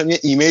جایی من میتونم یه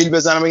ایمیل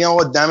بزنم بگم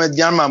آقا دمت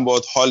گرم من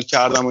باهات حال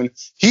کردم و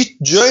هیچ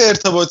جای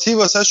ارتباطی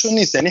واسه شون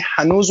نیست. یعنی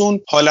هنوز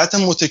اون حالت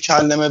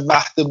متکلم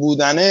وحده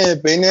بودنه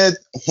بین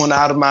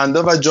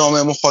هنرمندا و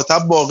جامعه مخاطب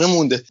باقی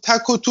مونده.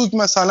 تک و توک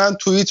مثلا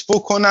توییت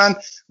بکنن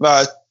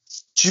و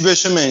چی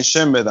بشه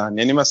منشن بدن،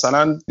 یعنی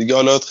مثلا دیگه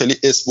حالات خیلی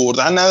اس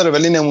بردن نداره،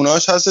 ولی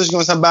نمونه‌هاش هستش که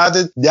مثلا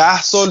بعد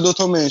 10 سال 2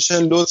 تا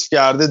منشن لطف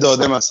کرده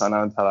داده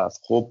مثلا طرف.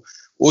 خب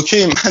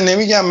اوکی، من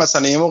نمیگم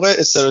مثلا یه موقع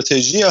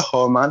استراتژی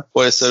ها، من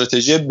با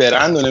استراتژی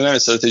برند و نمیگم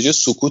استراتژی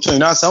سکوت و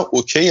اینا اصلا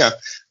اوکی ام،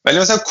 ولی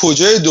مثلا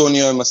کجای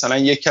دنیا مثلا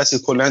یک کسی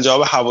کلا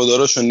جواب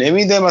هواداراشو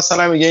نمیده،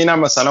 مثلا میگه اینم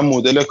مثلا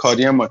مدل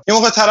کاری ما. یه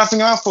موقع طرف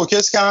میگه من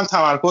فوکس کردم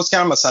تمرکز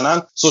کردم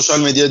مثلا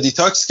سوشال مدیا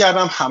دیتاکس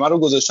کردم همه رو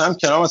گذاشتم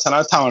کنار،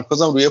 مثلا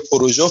تمرکزم روی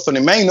پروژه و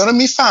من اینا رو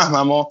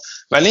میفهمم،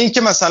 ولی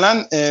اینکه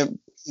مثلا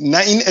نه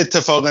این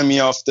اتفاق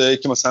میافته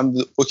که مثلا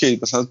اوکی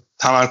مثلا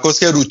تمرکز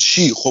که رو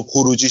چی، خب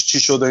خروجیش چی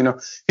شد و اینا،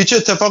 هیچ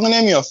اتفاقی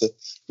نمیافته.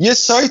 یه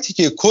سایتی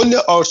که کل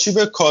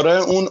آرشیو کارهای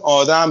اون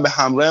آدم به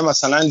همراه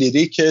مثلا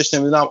لیریکش،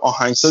 نمیدونم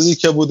آهنگسازی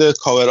که بوده،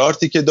 کاور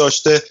آرتی که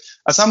داشته،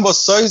 اصلا با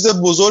سایز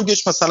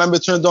بزرگش مثلا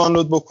بتونه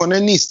دانلود بکنه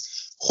نیست.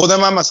 خود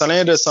من مثلا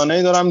یه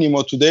رسانه‌ای دارم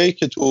نیما تودی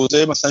که تو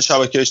حوزه مثلا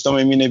شبکه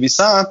اجتماعی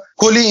می‌نویسم،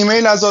 کلی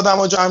ایمیل از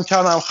آدم‌ها جمع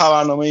کردم،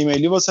 خبرنامه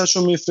ایمیلی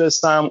واسهشون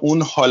میفرستم،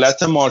 اون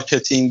حالت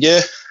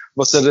مارکتینگ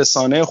واسه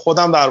رسانه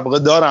خودم در واقع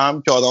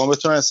دارم که آدم‌ها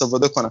بتونن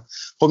استفاده کنن.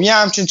 خب یه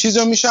همچین چیزی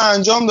رو میشه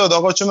انجام داد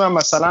آقا، چه من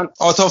مثلا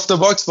آت آف د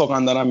باکس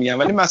واقعا دارم میگم،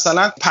 ولی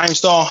مثلا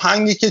 5 تا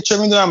آهنگی که چه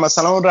میدونم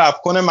مثلا اون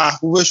رپ کنه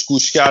محبوبش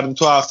گوش کرد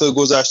تو هفته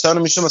گذشته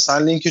رو میشه مثلا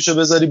لینکشو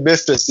بذاری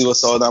بفرستی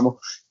واسه آدمو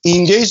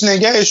اینگیج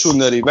نگهشون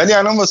داری. ولی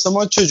الان واسه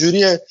ما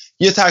چجوریه؟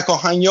 یه تک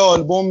آهنگ یا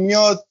آلبوم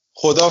میاد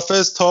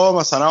خدافظ تا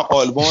مثلا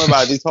آلبوم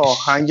بعدی تا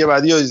آهنگ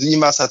بعدی، یا این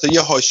وسطا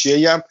یه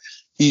حاشیه‌ای هم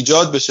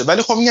ایجاد بشه.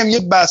 ولی خب میگم یه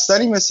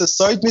بستری مثل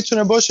سایت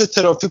میتونه باشه،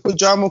 ترافیک رو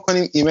جمع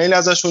کنیم، ایمیل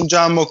ازشون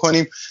جمع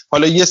کنیم.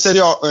 حالا یه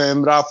سری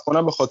رفت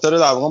کنم به خاطر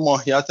در واقع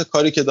ماهیت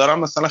کاری که دارم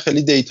مثلا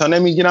خیلی دیتا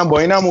نمیگیرم، با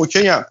اینم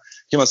اوکی ام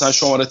که مثلا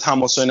شماره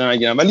تماس رو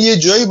نمیگیرم، ولی یه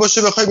جایی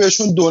باشه بخوای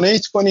بهشون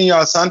دونیت کنی یا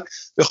اصلا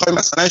بخوای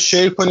مثلا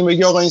شیر کنی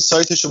بگی آقا این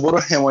سایتشو برو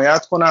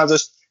حمایت کن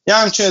ازش، یه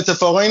همچین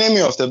اتفاقایی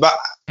نمیافته. و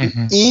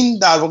این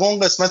در واقع اون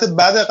قسمت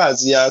بد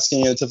قضیه است که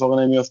این اتفاق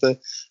نمیافته.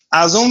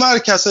 از اون ور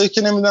کسایی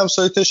که نمیدونم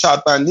سایت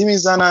شرط بندی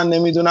میزنن،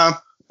 نمیدونم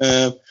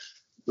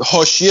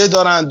حاشیه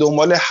دارن،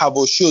 دنبال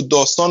حواشی و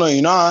داستان و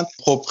اینا هن،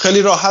 خب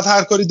خیلی راحت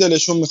هر کاری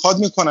دلشون میخواد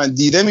میکنن،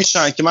 دیده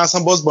میشن که من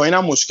اصلا باز با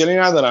اینم مشکلی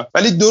ندارم.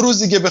 ولی 2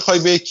 روزی که بخوای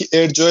به یکی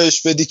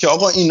ارجاعش بدی که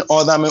آقا این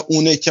آدم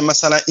اونه که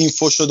مثلا این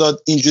فوشو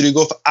داد، اینجوری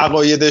گفت،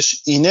 عقایدش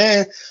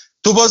اینه،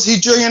 تو باز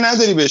هیچ جایی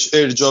نداری بهش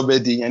ارجاع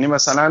بدی. یعنی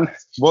مثلا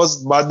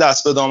باز باید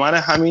دست به دامن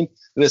همین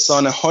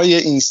رسانه‌های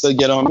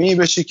اینستاگرامی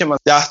بشی که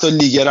 10 تا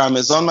لیگ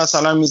رمضان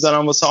مثلا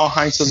میذارن واسه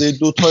آهنگسازی،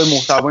 2 تا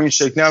محتوا این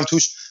شکلی هم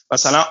توش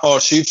مثلا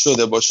آرشیو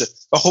شده باشه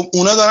و خب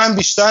اونا دارن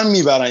بیشتر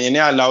میبرن. یعنی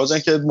علاوه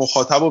که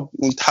مخاطب و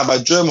اون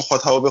توجه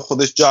مخاطب به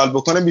خودش جلب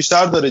کنه،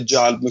 بیشتر داره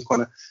جلب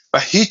میکنه و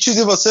هیچ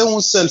چیزی واسه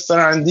اون سلف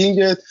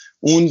برندینگ،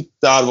 اون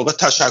در واقع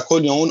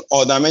تشکل یا اون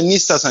آدمه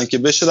نیست اصلا که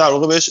بشه در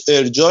واقع بهش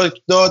ارجاع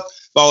داد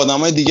و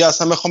آدمای دیگه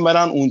اصلا بخوام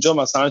برن اونجا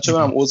مثلا چه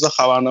برم عضو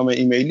خبرنامه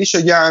ایمیلی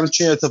شه یا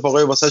همچین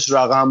اتفاقای واسش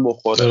رقم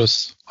بخوره.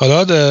 درست.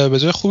 حالا به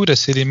جای خوبی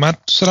رسیدیم. من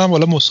دوست دارم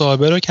حالا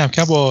مصاحبه رو کم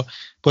کم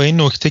با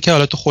این نکته که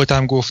حالا تو خودت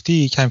هم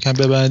گفتی کم کم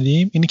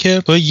ببندیم. اینی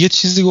که تو یه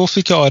چیزی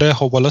گفتی که آره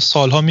خب حالا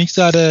سالها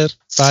میگذره،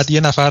 بعد یه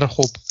نفر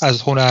خب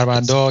از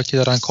هنرمندا که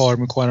دارن کار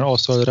میکنن،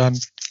 آثار دارن،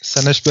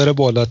 سنش بره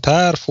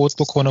بالاتر، فوت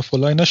بکنه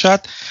فلان، اینا شاید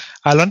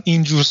الان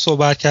اینجور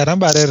صحبت کردن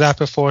برای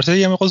رپفارسی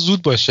یه موقع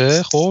زود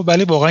باشه، خب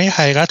ولی واقعا این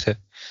حقیقته.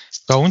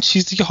 و اون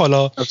چیزی که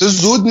حالا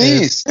زود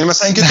نیست، یعنی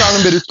مثلا اینکه تو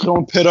الان بری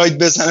تو پراید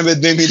بزنه بهت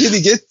بمیری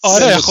دیگه،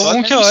 آره خب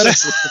اون که آره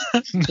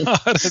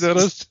آره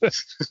درست،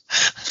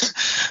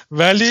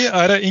 ولی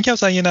آره این که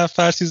مثلا یه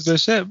نفر چیز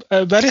بشه،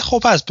 ولی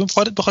خب هست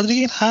به خاطر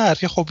این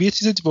حرف خب یه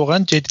چیز واقعا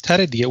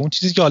جدی‌تره دیگه. اون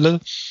چیزی که حالا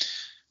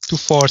تو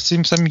فارسی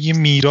مثلا میگیم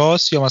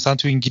میراث، یا مثلا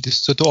تو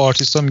انگلیسی تو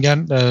آرتیستا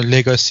میگن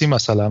لگاسی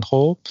مثلا،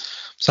 خب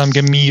مثلا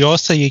میگه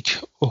میراث یک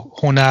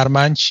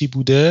هنرمند چی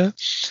بوده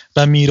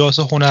و میراث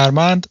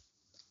هنرمند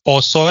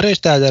آثارش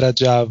در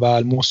درجه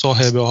اول،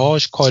 مصاحبه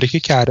هاش، کاری که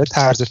کرده،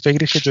 طرز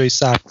فکرش که جایی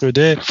ثبت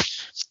شده،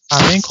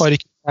 همه این کاری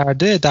که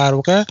کرده در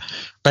واقع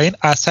و این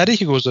اثری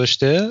که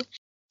گذاشته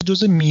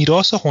جزء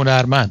میراث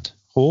هنرمند.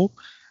 خب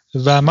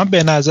و من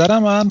به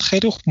نظرم من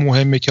خیلی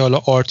مهمه که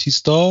حالا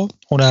آرتیستا،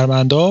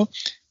 هنرمندا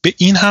به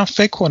این هم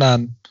فکر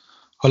کنن.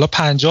 حالا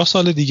 50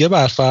 سال دیگه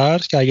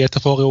برفرض که اگه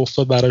اتفاقی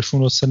افتاد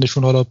براشون و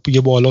سنشون حالا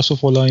یه بالاست و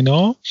فلان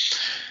اینا،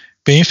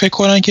 به این فکر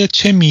کنن که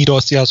چه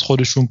میراثی از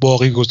خودشون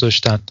باقی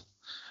گذاشتن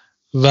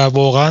و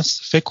واقعا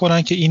فکر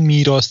کنن که این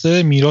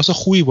میراث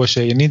خوبی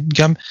باشه. یعنی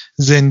میگم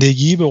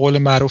زندگی به قول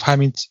معروف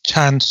همین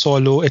چند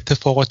سال و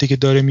اتفاقاتی که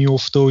داره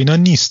میفته و اینا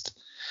نیست.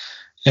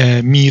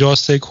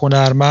 میراث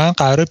هنرمند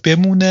قراره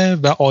بمونه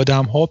و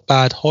آدم‌ها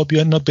بعدها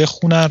بیان اینا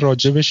بخونن،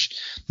 راجبش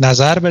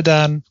نظر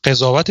بدن،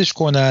 قضاوتش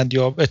کنن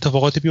یا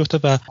اتفاقاتی بیفته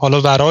و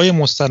حالا ورای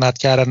مستند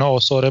کردن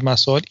آثار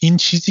مسائل، این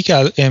چیزی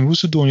که امروز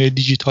تو دنیای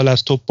دیجیتال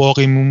است تو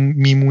باقی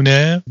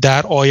میمونه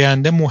در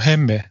آینده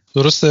مهمه.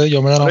 درسته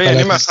یا من غلط؟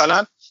 یعنی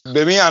مثلا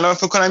ببین الان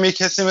فکر کنم یک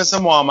کسی مثل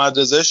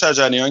محمدرضا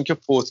شجریان که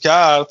فوت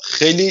کرد،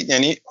 خیلی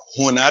یعنی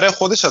هنر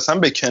خودش اصلا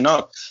به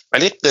کنار،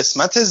 ولی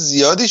قسمت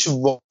زیادیش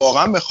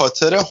واقعا به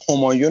خاطر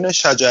همایون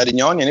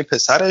شجریان یعنی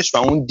پسرش و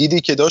اون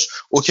دیدی که داشت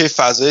اوکی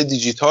فضای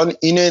دیجیتال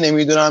اینه،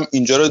 نمیدونم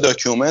اینجا رو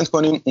داکیومنت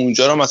کنیم،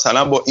 اونجا رو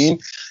مثلا با این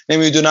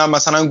نمیدونم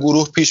مثلا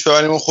گروه پیش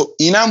ببریم، خب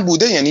اینم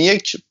بوده. یعنی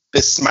یک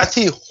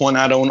قسمتی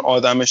هنر اون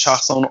آدم،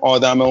 شخص اون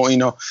آدمه و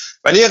اینا.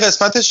 ولی یه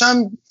قسمتش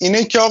هم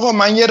اینه که آقا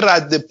من یه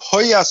رد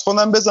پایی از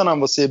خودم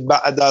بزنم واسه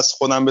بعد از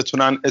خودم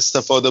بتونن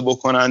استفاده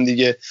بکنن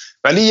دیگه.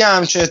 ولی یه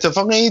همچین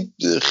اتفاقی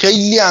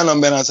خیلی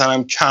الان به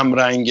نظرم کم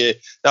رنگه،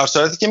 در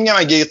صورتی که میگم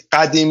اگه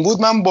قدیم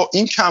بود من با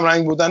این کم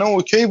رنگ بودن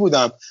اوکی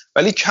بودم،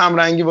 ولی کم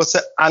رنگی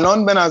واسه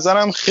الان به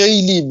نظرم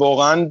خیلی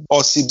واقعا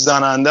آسیب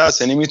زننده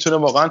است، یعنی میتونه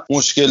واقعا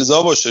مشکل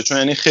زا باشه. چون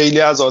یعنی خیلی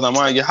از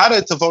آدما اگه هر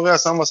اتفاقی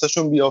اصلا واسه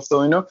شون بیافته و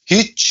اینا،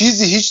 هیچ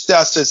چیزی، هیچ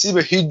دسترسی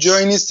به هیچ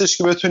جایی نیستش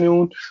که بتونی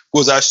اون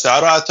گذشته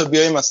رو حتی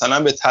بیای مثلا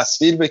به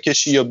تصویر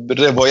بکشی یا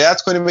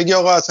روایت کنی، بگی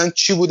آقا اصلا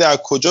چی بوده، از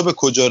کجا به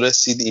کجا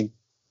رسیدیم.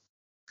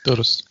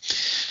 درست،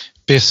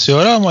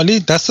 بسیار عالی،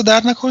 دست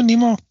درد نکنه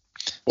نیما.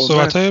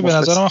 صحبت‌های به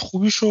نظر من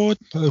خوبی شد،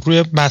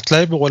 روی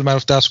مطلبی به قول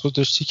معروف دست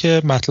گذاشتی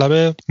که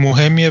مطلب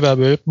مهمیه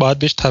و باید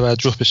بهش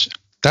توجه بشه.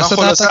 دست درد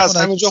نکنه. از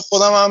همینجا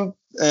خودم هم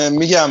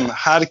میگم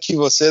هر کی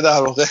واسه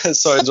در واقع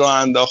ساید رو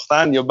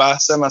انداختن یا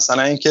بحث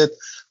مثلا اینکه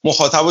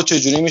مخاطبو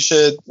چجوری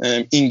میشه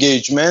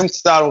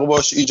اینگیجمنت در واقع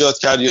باش ایجاد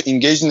کرد یا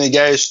اینگیج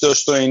نگهش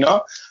داشت و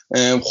اینا،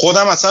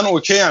 خودم اصلا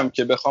اوکی هم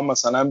که بخوام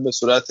مثلا به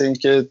صورت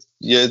اینکه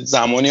یه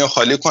زمانی رو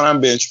خالی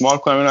کنم،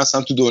 بنچمارک کنم این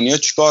اصلا تو دنیا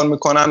چیکار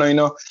میکنن و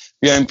اینا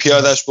بیایم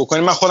پیادش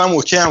بکنیم، من خودم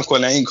اوکی هم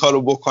کنم این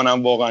کارو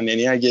بکنم واقعا.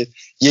 یعنی اگه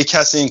یه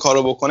کسی این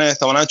کارو بکنه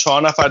احتمالاً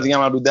 4 نفر دیگه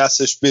من رو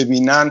دستش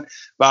ببینن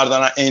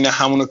بردارن عین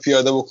همونو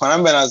پیاده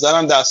بکنم، به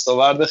نظرم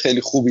دستاورد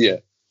خیلی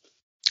خوبیه.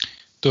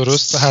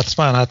 درست،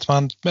 حتما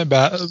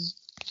در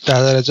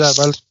درجه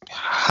اول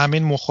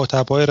همین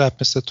مخاطبای رپ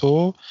مثل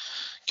تو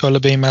که حالا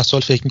به این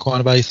مسائل فکر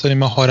میکنن و ایستانی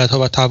مهارت‌ها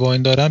و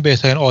توانایی دارن،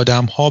 بهترین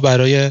آدم‌ها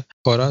برای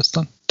کار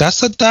هستن.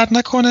 دستت درد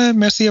نکنه،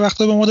 مرسی یه وقت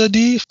به ما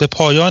دادی. به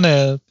پایان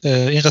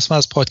این قسمت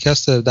از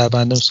پادکست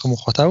درباره نسخه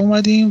مخاطب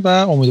اومدیم و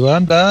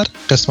امیدوارم در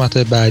قسمت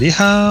بعدی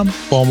هم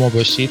با ما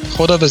باشید.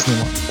 خداحافظ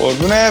نیما.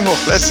 قربون،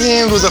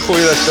 مخلصیم، روز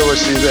خوبی داشته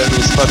باشید.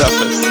 روز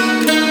خداحافظ.